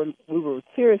we were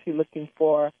seriously looking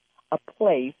for a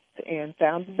place and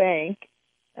found a bank,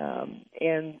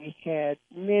 and we had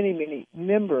many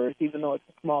members, even though it's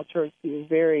a small church. We were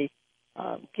very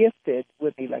gifted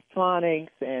with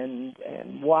electronics and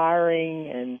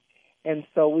wiring, and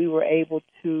so we were able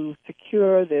to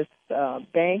secure this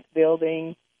bank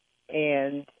building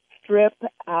and strip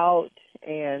out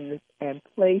and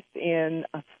place in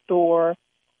a store,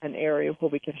 an area where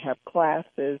we could have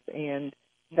classes. And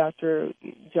Dr.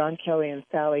 John Kelly and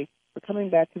Sally were coming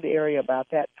back to the area about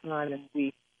that time, and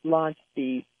we launched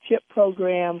the CHIP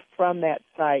program from that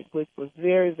site, which was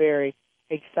very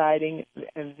exciting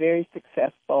and very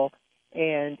successful.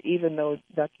 And even though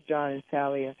Dr. John and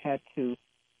Sally have had to,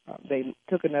 they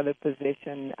took another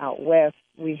position out west,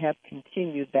 we have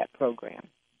continued that program.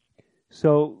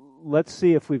 So let's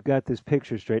see if we've got this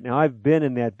picture straight. Now, I've been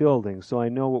in that building, so I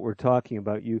know what we're talking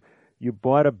about. You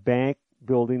bought a bank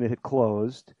building that had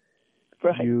closed.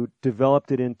 Right. You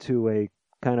developed it into a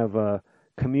kind of a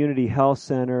community health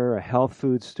center, a health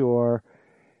food store,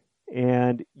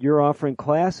 and you're offering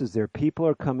classes there. People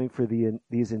are coming for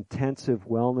these intensive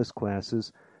wellness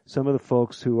classes. Some of the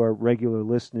folks who are regular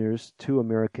listeners to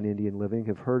American Indian Living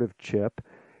have heard of CHIP.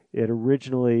 It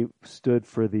originally stood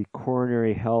for the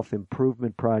Coronary Health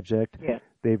Improvement Project. Yes.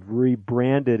 They've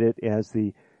rebranded it as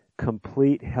the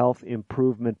Complete Health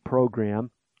Improvement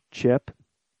Program, CHIP,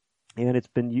 and it's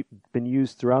been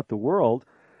used throughout the world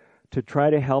to try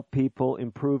to help people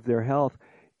improve their health.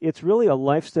 It's really a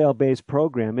lifestyle-based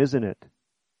program, isn't it?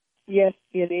 Yes,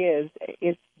 it is.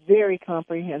 It's very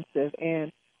comprehensive,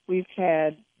 and we've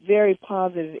had very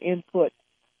positive input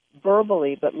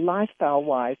verbally, but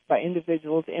lifestyle-wise by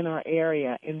individuals in our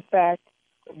area. In fact,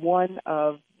 one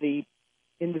of the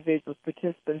individuals,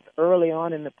 participants early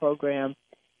on in the program,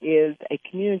 is a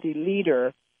community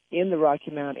leader in the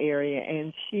Rocky Mount area,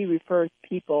 and she refers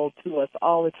people to us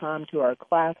all the time to our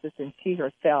classes, and she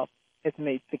herself has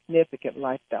made significant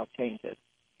lifestyle changes.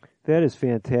 That is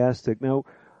fantastic. Now,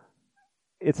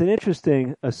 it's an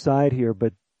interesting aside here,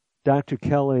 but Dr.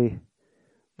 Kelly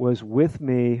was with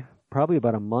me probably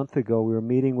about a month ago. We were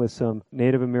meeting with some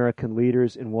Native American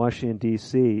leaders in Washington,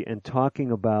 D.C., and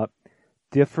talking about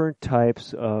different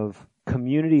types of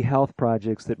community health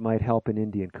projects that might help in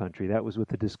Indian country. That was what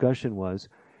the discussion was.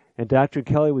 And Dr.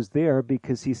 Kelly was there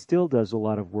because he still does a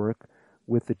lot of work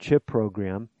with the CHIP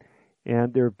program.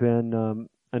 And there have been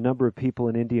a number of people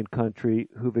in Indian country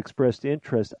who've expressed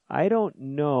interest. I don't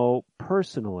know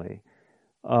personally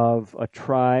of a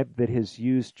tribe that has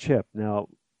used CHIP. Now,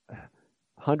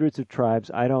 hundreds of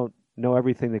tribes. I don't know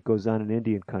everything that goes on in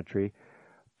Indian country,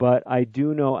 but I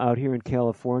do know out here in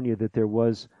California that there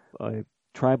was a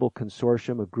tribal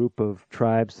consortium, a group of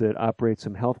tribes that operate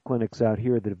some health clinics out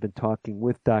here that have been talking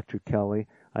with Dr. Kelly.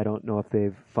 I don't know if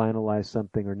they've finalized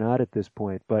something or not at this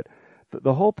point, but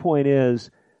the whole point is,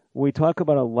 when we talk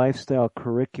about a lifestyle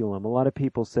curriculum, a lot of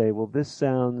people say, well, this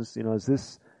sounds,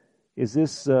 is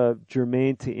this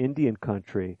germane to Indian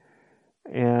country?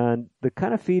 And the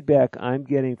kind of feedback I'm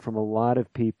getting from a lot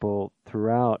of people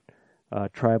throughout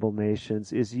tribal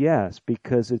nations is yes,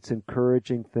 because it's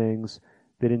encouraging things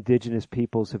that indigenous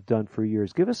peoples have done for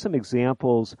years. Give us some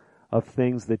examples of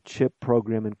things that CHIP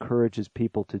program encourages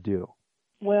people to do.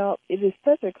 Well, it is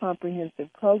such a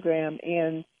comprehensive program,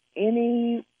 and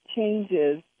any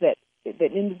changes that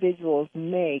individuals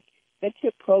make, that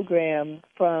CHIP program,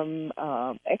 from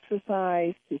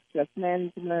exercise to stress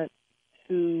management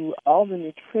to all the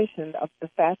nutrition, of the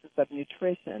facets of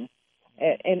nutrition,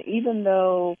 and even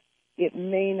though it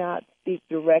may not speak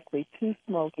directly to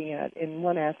smoking, in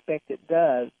one aspect it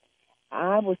does,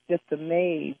 I was just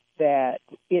amazed that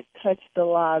it touched the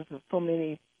lives of so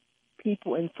many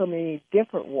people in so many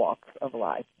different walks of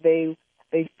life. They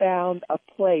found a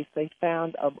place, they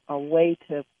found a way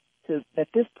to that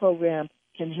this program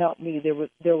can help me.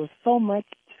 There was so much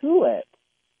to it,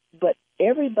 but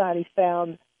everybody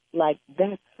found like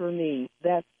that's for me,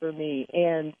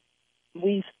 and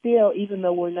we still, even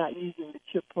though we're not using the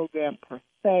CHIP program per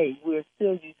se, we're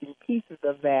still using pieces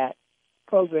of that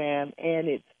program, and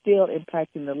it's still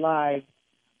impacting the lives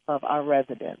of our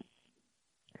residents.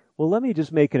 Well, let me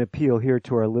just make an appeal here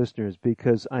to our listeners,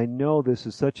 because I know this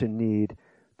is such a need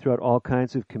throughout all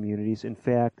kinds of communities. In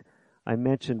fact, I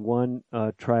mentioned one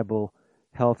tribal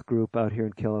health group out here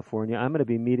in California. I'm going to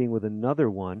be meeting with another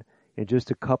one in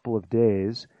just a couple of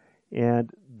days,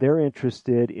 and they're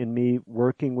interested in me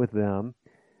working with them,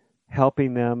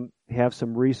 helping them have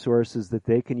some resources that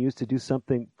they can use to do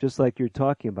something just like you're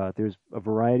talking about. There's a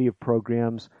variety of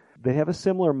programs. They have a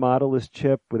similar model as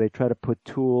CHIP, where they try to put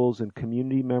tools in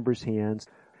community members' hands.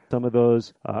 Some of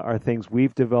those are things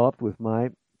we've developed with my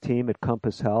team at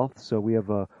Compass Health. So we have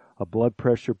a blood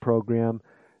pressure program,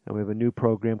 and we have a new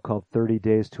program called 30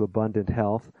 Days to Abundant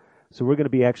Health. So we're going to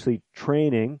be actually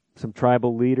training some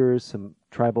tribal leaders, some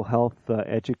tribal health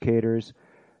educators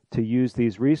to use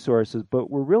these resources. But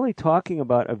we're really talking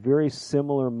about a very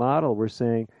similar model. We're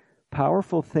saying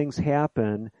powerful things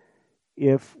happen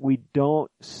if we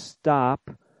don't stop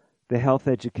the health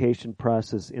education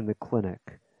process in the clinic.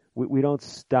 We don't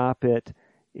stop it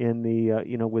in the,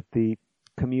 with the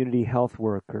community health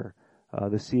worker,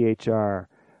 the CHR,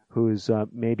 who's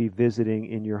maybe visiting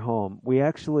in your home. We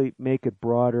actually make it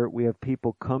broader. We have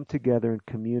people come together in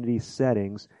community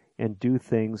settings and do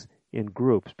things in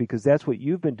groups, because that's what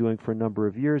you've been doing for a number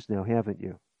of years now, haven't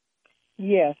you?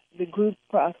 Yes, the group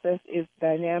process is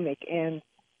dynamic, and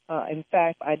in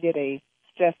fact, I did a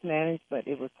stress management.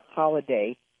 It was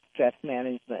holiday stress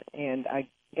management, and I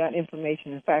got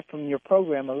information, in fact, from your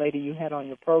program, a lady you had on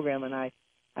your program, and I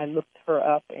looked her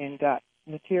up and got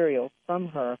materials from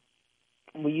her.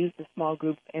 We use the small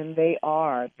groups, and they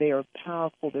are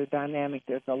powerful, they're dynamic,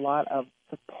 there's a lot of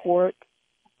support.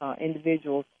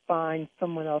 Individuals find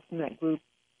someone else in that group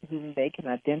whom they can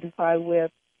identify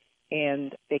with,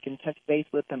 and they can touch base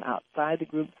with them outside the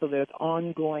group, so there's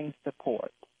ongoing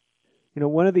support.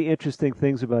 One of the interesting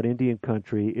things about Indian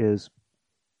country is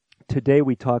today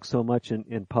we talk so much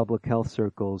in public health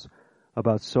circles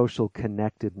about social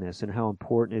connectedness and how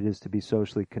important it is to be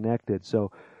socially connected.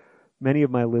 So many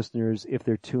of my listeners, if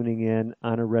they're tuning in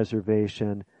on a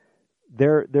reservation,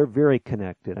 they're very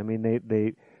connected. I mean,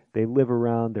 they live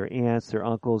around their aunts, their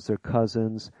uncles, their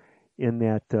cousins in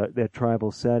that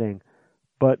tribal setting.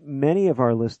 But many of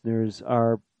our listeners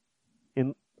are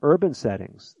in urban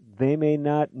settings. They may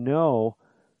not know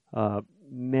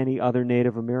many other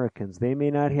Native Americans. They may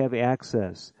not have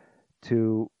access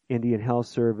to Indian Health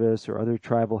Service or other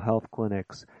tribal health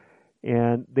clinics,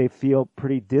 and they feel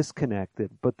pretty disconnected.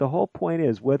 But the whole point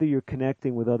is, whether you're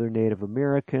connecting with other Native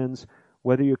Americans,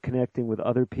 whether you're connecting with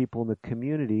other people in the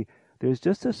community, there's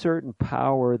just a certain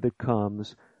power that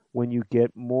comes when you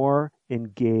get more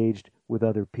engaged with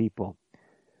other people.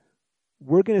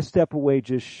 We're going to step away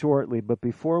just shortly, but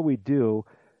before we do,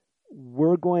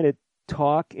 we're going to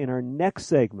talk in our next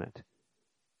segment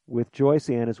with Joyce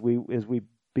Ann as we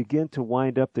begin to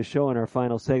wind up the show in our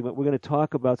final segment. We're going to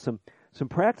talk about some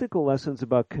practical lessons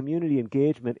about community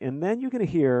engagement, and then you're going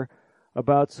to hear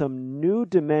about some new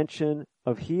dimension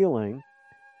of healing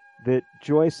that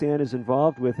Joyce Ann is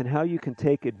involved with and how you can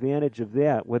take advantage of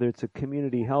that, whether it's a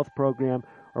community health program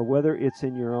or whether it's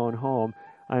in your own home.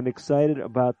 I'm excited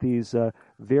about these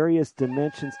various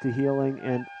dimensions to healing,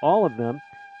 and all of them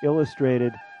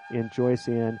illustrated in Joyce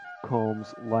Ann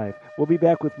Combs' life. We'll be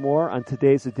back with more on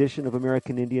today's edition of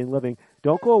American Indian Living.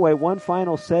 Don't go away. One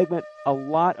final segment, a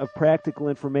lot of practical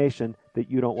information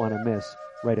that you don't want to miss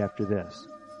right after this.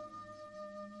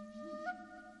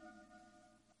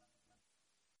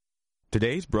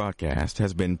 Today's broadcast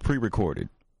has been pre-recorded.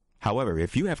 However,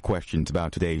 if you have questions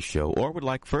about today's show or would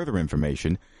like further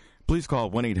information, please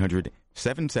call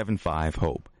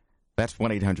 1-800-775-HOPE. That's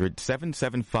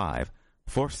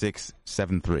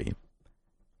 1-800-775-4673.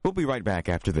 We'll be right back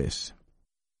after this.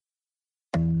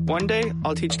 One day,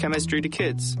 I'll teach chemistry to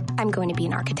kids. I'm going to be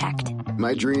an architect.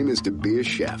 My dream is to be a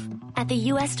chef. At the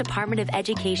U.S. Department of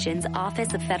Education's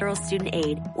Office of Federal Student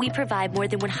Aid, we provide more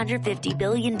than $150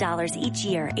 billion each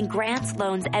year in grants,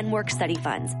 loans, and work-study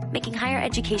funds, making higher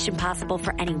education possible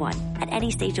for anyone at any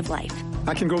stage of life.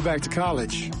 I can go back to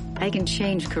college. I can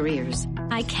change careers.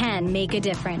 I can make a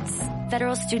difference.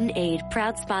 Federal Student Aid,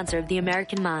 proud sponsor of the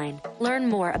American Mind. Learn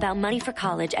more about money for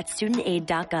college at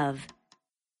studentaid.gov.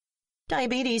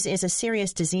 Diabetes is a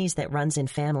serious disease that runs in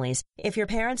families. If your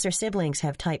parents or siblings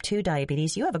have type 2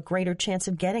 diabetes, you have a greater chance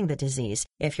of getting the disease.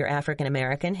 If you're African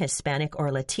American, Hispanic,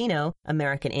 or Latino,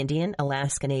 American Indian,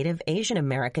 Alaska Native, Asian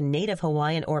American, Native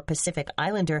Hawaiian, or Pacific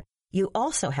Islander, you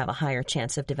also have a higher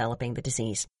chance of developing the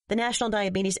disease. The National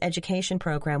Diabetes Education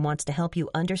Program wants to help you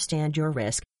understand your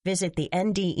risk. Visit the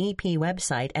NDEP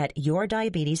website at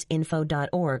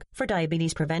yourdiabetesinfo.org for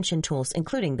diabetes prevention tools,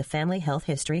 including the Family Health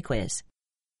History Quiz.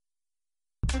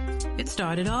 It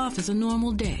started off as a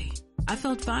normal day. I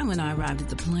felt fine when I arrived at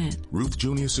the plant. Ruth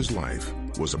Junius's life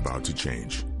was about to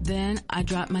change. Then I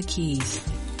dropped my keys.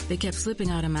 They kept slipping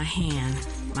out of my hand.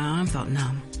 My arm felt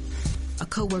numb. A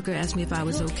coworker asked me if I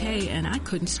was okay, and I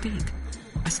couldn't speak.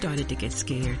 I started to get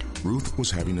scared. Ruth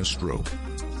was having a stroke.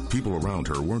 People around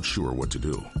her weren't sure what to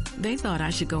do. They thought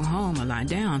I should go home or lie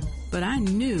down, but I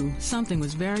knew something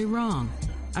was very wrong.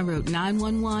 I wrote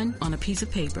 911 on a piece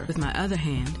of paper with my other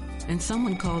hand, and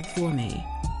someone called for me.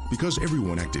 Because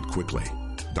everyone acted quickly,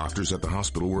 doctors at the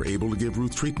hospital were able to give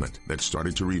Ruth treatment that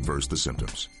started to reverse the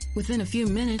symptoms. Within a few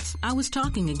minutes, I was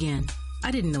talking again. I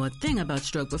didn't know a thing about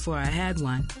stroke before I had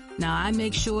one. Now I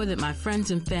make sure that my friends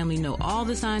and family know all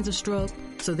the signs of stroke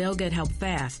so they'll get help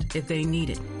fast if they need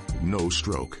it. No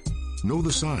stroke. Know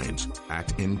the signs.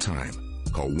 Act in time.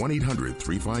 Call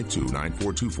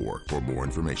 1-800-352-9424 for more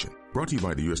information. Brought to you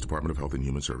by the U.S. Department of Health and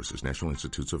Human Services, National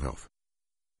Institutes of Health.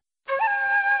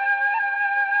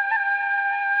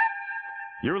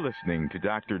 You're listening to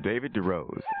Dr. David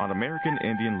DeRose on American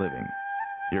Indian Living.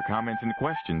 Your comments and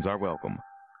questions are welcome.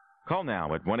 Call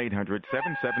now at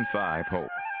 1-800-775-HOPE,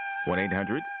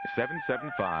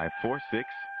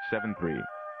 1-800-775-4673.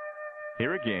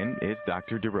 Here again is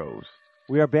Dr. DeRose.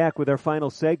 We are back with our final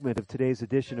segment of today's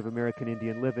edition of American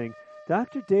Indian Living.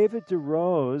 Dr. David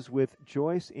DeRose with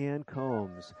Joyce Ann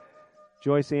Combs.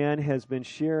 Joyce Ann has been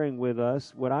sharing with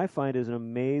us what I find is an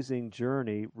amazing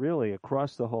journey, really,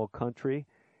 across the whole country.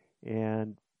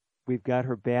 And we've got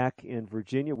her back in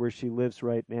Virginia, where she lives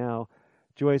right now.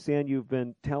 Joyce Ann, you've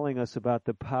been telling us about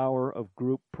the power of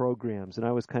group programs, and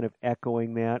I was kind of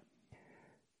echoing that.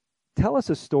 Tell us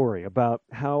a story about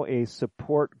how a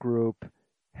support group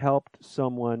helped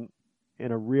someone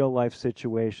in a real-life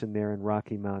situation there in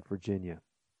Rocky Mount, Virginia.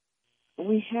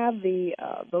 We have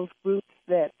those groups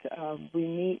that we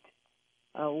meet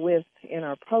with in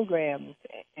our programs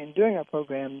and during our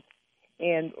programs.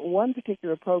 And one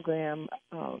particular program,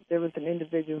 there was an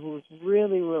individual who was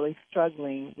really, really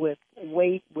struggling with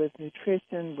weight, with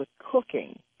nutrition, with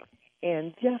cooking,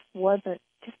 and just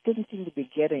didn't seem to be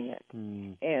getting it.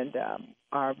 And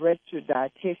our registered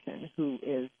dietitian, who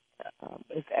is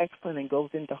excellent and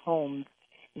goes into homes,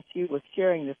 and she was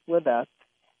sharing this with us.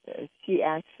 She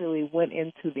actually went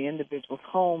into the individual's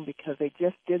home because they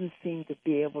just didn't seem to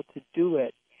be able to do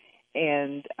it.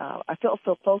 And I felt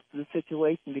so close to the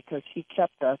situation because she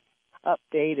kept us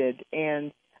updated,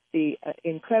 and the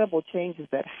incredible changes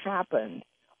that happened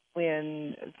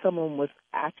when someone was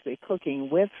actually cooking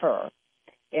with her.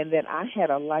 And then I had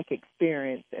a like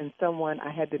experience, and I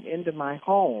had them into my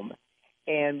home,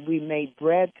 and we made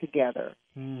bread together.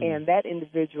 And that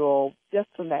individual, just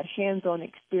from that hands-on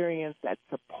experience, that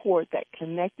support, that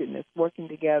connectedness, working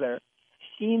together,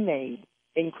 she made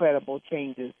incredible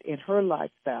changes in her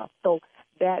lifestyle. So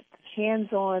that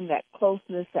hands-on, that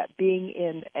closeness, that being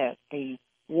in a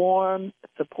warm,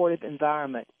 supportive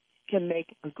environment can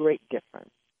make a great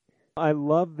difference. I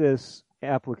love this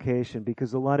application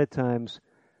because a lot of times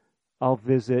I'll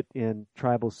visit in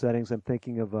tribal settings. I'm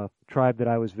thinking of a tribe that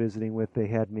I was visiting with. They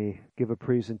had me give a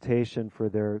presentation for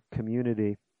their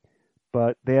community,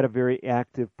 but they had a very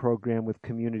active program with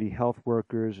community health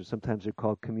workers, or sometimes they're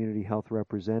called community health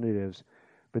representatives.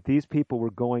 But these people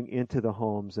were going into the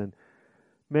homes, and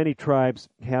many tribes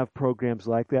have programs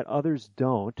like that. Others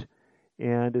don't,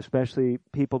 and especially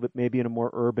people that may be in a more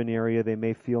urban area, they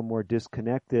may feel more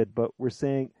disconnected. But we're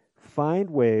saying find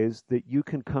ways that you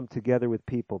can come together with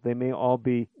people. They may all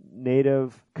be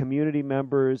Native community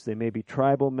members. They may be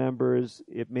tribal members.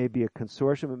 It may be a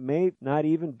consortium. It may not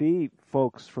even be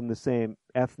folks from the same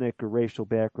ethnic or racial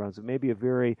backgrounds. It may be a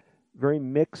very, very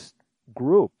mixed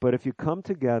group. But if you come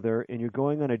together and you're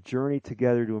going on a journey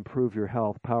together to improve your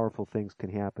health, powerful things can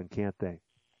happen, can't they?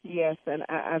 Yes, and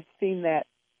I've seen that.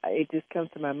 It just comes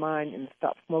to my mind in the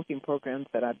stop smoking programs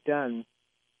that I've done,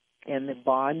 and the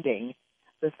bonding,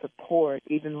 the support,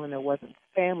 even when there wasn't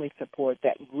family support,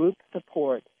 that group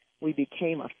support, we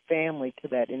became a family to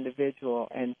that individual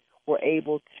and were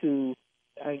able to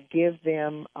give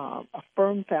them a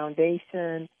firm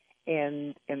foundation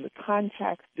and the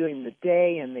contacts during the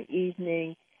day and the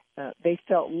evening. They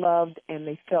felt loved and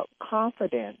they felt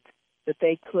confident that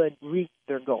they could reach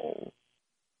their goal.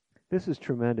 This is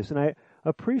tremendous, and I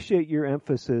appreciate your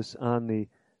emphasis on the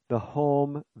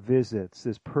home visits,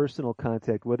 this personal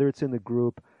contact, whether it's in the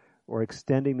group or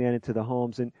extending that into the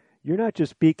homes. And you're not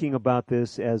just speaking about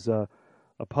this as a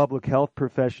public health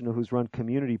professional who's run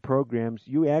community programs.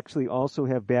 You actually also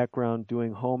have background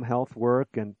doing home health work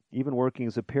and even working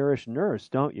as a parish nurse,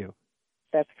 don't you?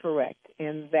 That's correct.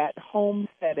 And that home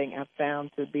setting I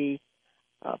found to be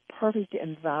a perfect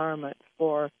environment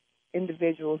for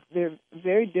individuals. They're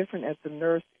very different as a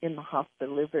nurse in the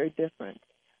hospital. They're very different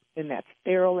in that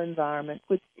sterile environment,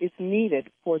 which is needed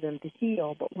for them to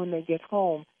heal. But when they get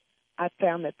home, I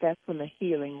found that that's when the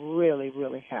healing really,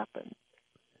 really happens.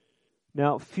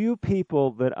 Now, few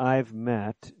people that I've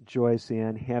met, Joyce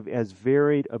Ann, have as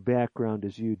varied a background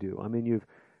as you do. I mean,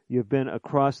 you've been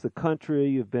across the country,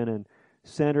 you've been in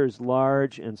centers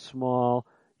large and small,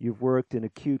 you've worked in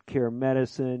acute care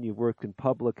medicine, you've worked in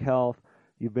public health,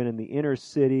 you've been in the inner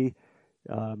city,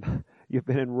 you've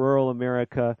been in rural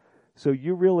America. So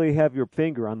you really have your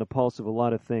finger on the pulse of a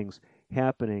lot of things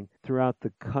happening throughout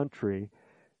the country.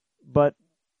 But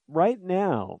right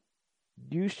now,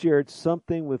 you shared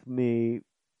something with me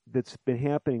that's been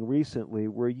happening recently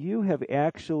where you have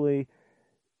actually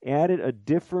added a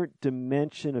different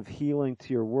dimension of healing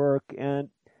to your work. And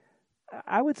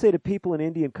I would say to people in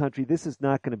Indian country, this is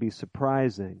not going to be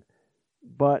surprising.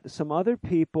 But some other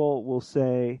people will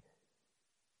say,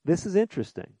 this is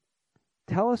interesting.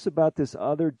 Tell us about this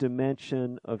other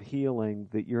dimension of healing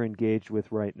that you're engaged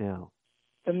with right now.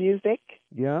 The music?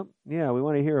 Yeah, we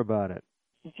want to hear about it.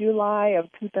 July of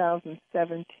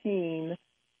 2017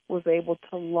 was able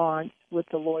to launch, with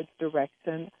the Lord's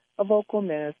direction, a vocal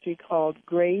ministry called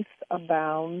Grace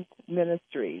Abounds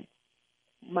Ministries.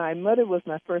 My mother was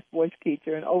my first voice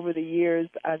teacher, and over the years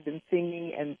I've been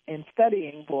singing and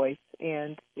studying voice,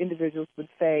 and individuals would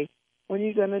say, when are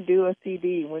you going to do a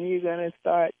CD? When are you going to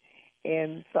start?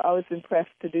 And so I was impressed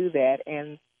to do that,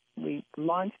 and we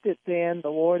launched it then, the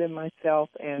Lord and myself,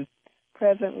 and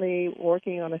presently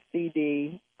working on a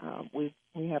CD. We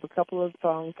have a couple of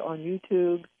songs on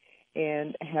YouTube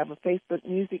and have a Facebook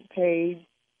music page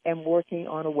and working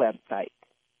on a website.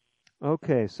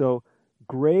 Okay, so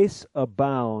Grace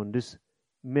Abounds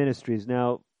Ministries.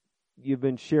 Now, you've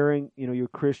been sharing, your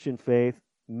Christian faith.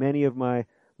 Many of my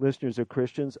listeners are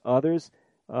Christians. Others,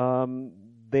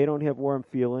 they don't have warm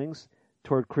feelings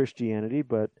toward Christianity,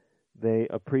 but they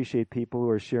appreciate people who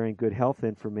are sharing good health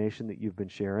information that you've been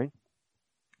sharing.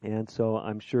 And so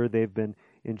I'm sure they've been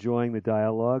enjoying the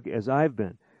dialogue as I've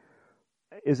been.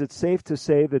 Is it safe to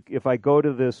say that if I go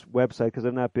to this website, because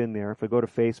I've not been there, if I go to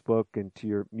Facebook and to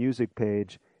your music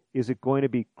page, is it going to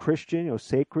be Christian,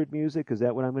 sacred music? Is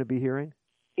that what I'm going to be hearing?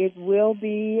 It will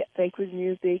be sacred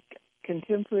music,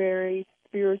 contemporary,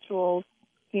 spiritual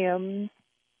hymns,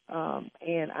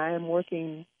 and I am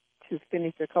working to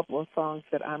finish a couple of songs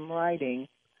that I'm writing.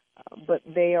 But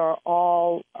they are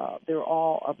all of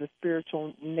the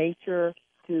spiritual nature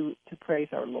to praise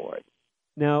our Lord.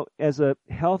 Now, as a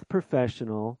health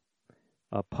professional,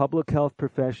 a public health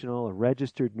professional, a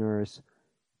registered nurse,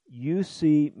 you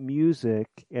see music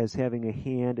as having a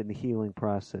hand in the healing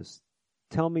process.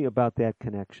 Tell me about that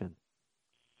connection.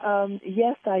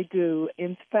 Yes, I do.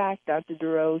 In fact, Dr.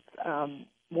 DeRose,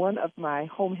 one of my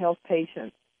home health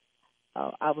patients,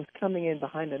 I was coming in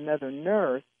behind another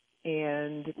nurse,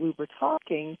 and we were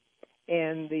talking,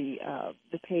 and the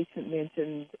patient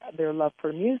mentioned their love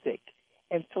for music.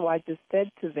 And so I just said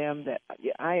to them that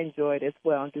I enjoyed as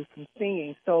well and do some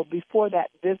singing. So before that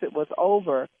visit was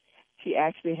over, she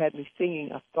actually had me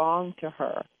singing a song to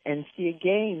her. And she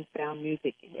again found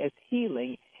music as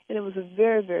healing. And it was a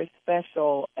very, very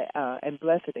special and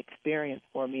blessed experience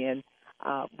for me. And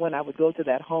when I would go to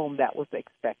that home, that was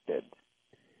expected.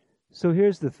 So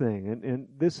here's the thing, and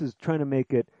this is trying to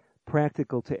make it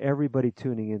practical to everybody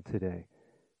tuning in today.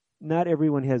 Not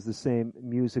everyone has the same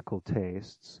musical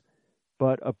tastes,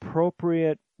 but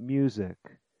appropriate music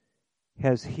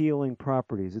has healing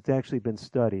properties. It's actually been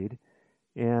studied,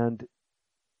 and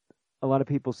a lot of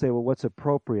people say, well, what's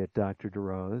appropriate, Dr.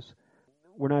 DeRose?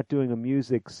 We're not doing a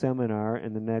music seminar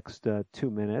in the next 2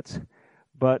 minutes,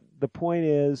 but the point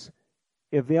is,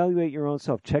 evaluate your own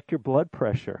self. Check your blood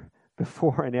pressure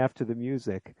before and after the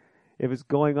music. If it's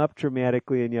going up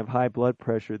dramatically and you have high blood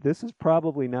pressure, this is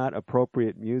probably not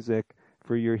appropriate music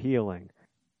for your healing.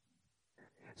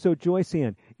 So, Joyce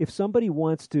Ann, if somebody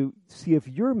wants to see if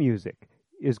your music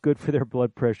is good for their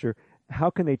blood pressure, how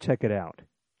can they check it out?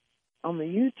 On the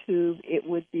YouTube, it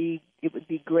would be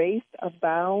Grace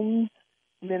Abounds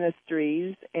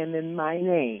Ministries, and then my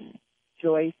name,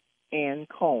 Joyce Ann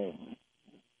Combs,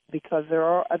 because there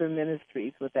are other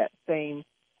ministries with that same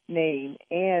name.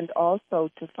 And also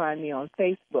to find me on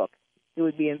Facebook, it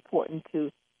would be important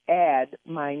to add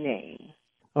my name.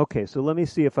 Okay, so let me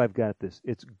see if I've got this.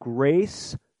 It's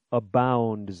Grace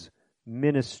Abounds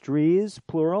Ministries,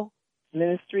 plural?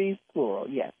 Ministries, plural,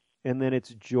 yes. And then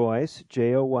it's Joyce,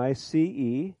 Joyce,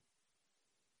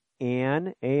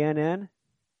 Ann, Ann?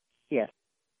 Yes.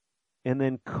 And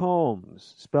then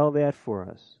Combs. Spell that for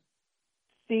us.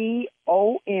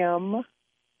 COM,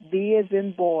 B as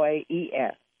in boy,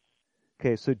 ES.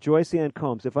 Okay, so Joyce Ann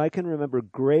Combs. If I can remember,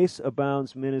 Grace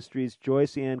Abounds Ministries,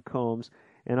 Joyce Ann Combs.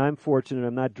 And I'm fortunate,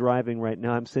 I'm not driving right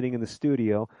now. I'm sitting in the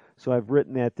studio, so I've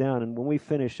written that down. And when we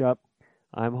finish up,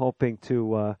 I'm hoping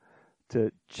to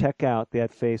check out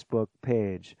that Facebook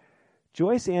page.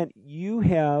 Joyce Ann, you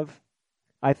have,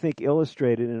 I think,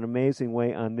 illustrated in an amazing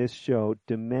way on this show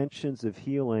dimensions of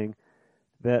healing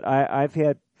that I've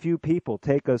had few people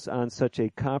take us on such a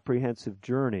comprehensive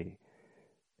journey.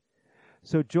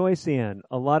 So, Joyce Ann,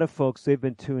 a lot of folks, they've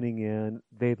been tuning in.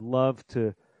 They'd love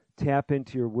to tap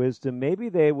into your wisdom. Maybe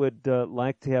they would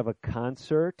like to have a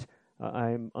concert.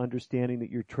 I'm understanding that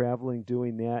you're traveling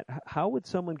doing that. How would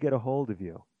someone get a hold of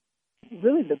you?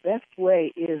 Really, the best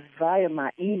way is via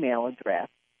my email address,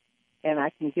 and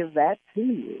I can give that to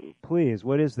you. Please,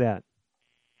 what is that?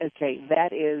 Okay,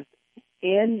 that is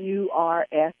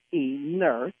NURSE,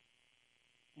 nurse,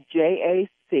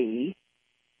 JAC,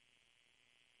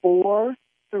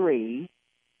 43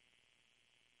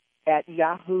 at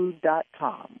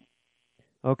yahoo.com.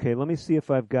 Okay, let me see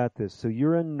if I've got this. So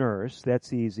you're a nurse.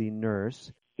 That's easy,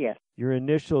 nurse. Yes. Your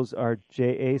initials are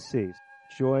JAC,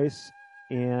 Joyce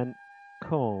Ann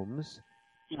Combs.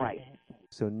 Right.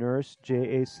 So nurse,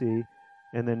 JAC,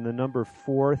 and then the number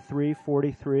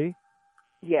 4343?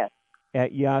 Yes.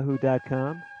 At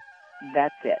yahoo.com?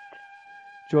 That's it.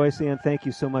 Joyce Ann, thank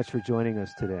you so much for joining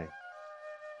us today.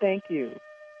 Thank you.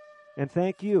 And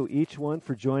thank you, each one,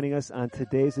 for joining us on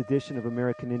today's edition of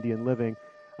American Indian Living.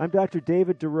 I'm Dr.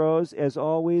 David DeRose. As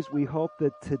always, we hope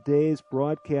that today's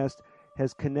broadcast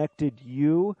has connected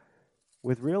you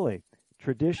with really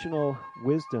traditional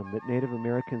wisdom that Native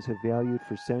Americans have valued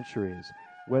for centuries,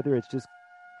 whether it's just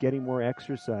getting more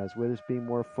exercise, whether it's being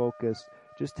more focused,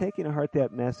 just taking to heart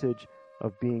that message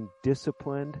of being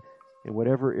disciplined in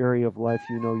whatever area of life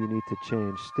you know you need to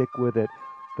change. Stick with it.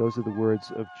 Those are the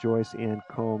words of Joyce Ann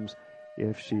Combs,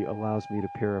 if she allows me to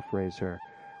paraphrase her.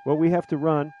 Well, we have to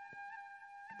run.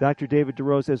 Dr. David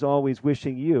DeRose, as always,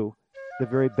 wishing you the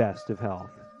very best of health.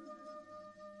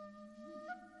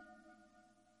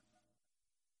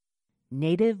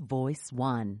 Native Voice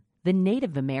One, the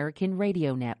Native American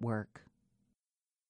Radio Network.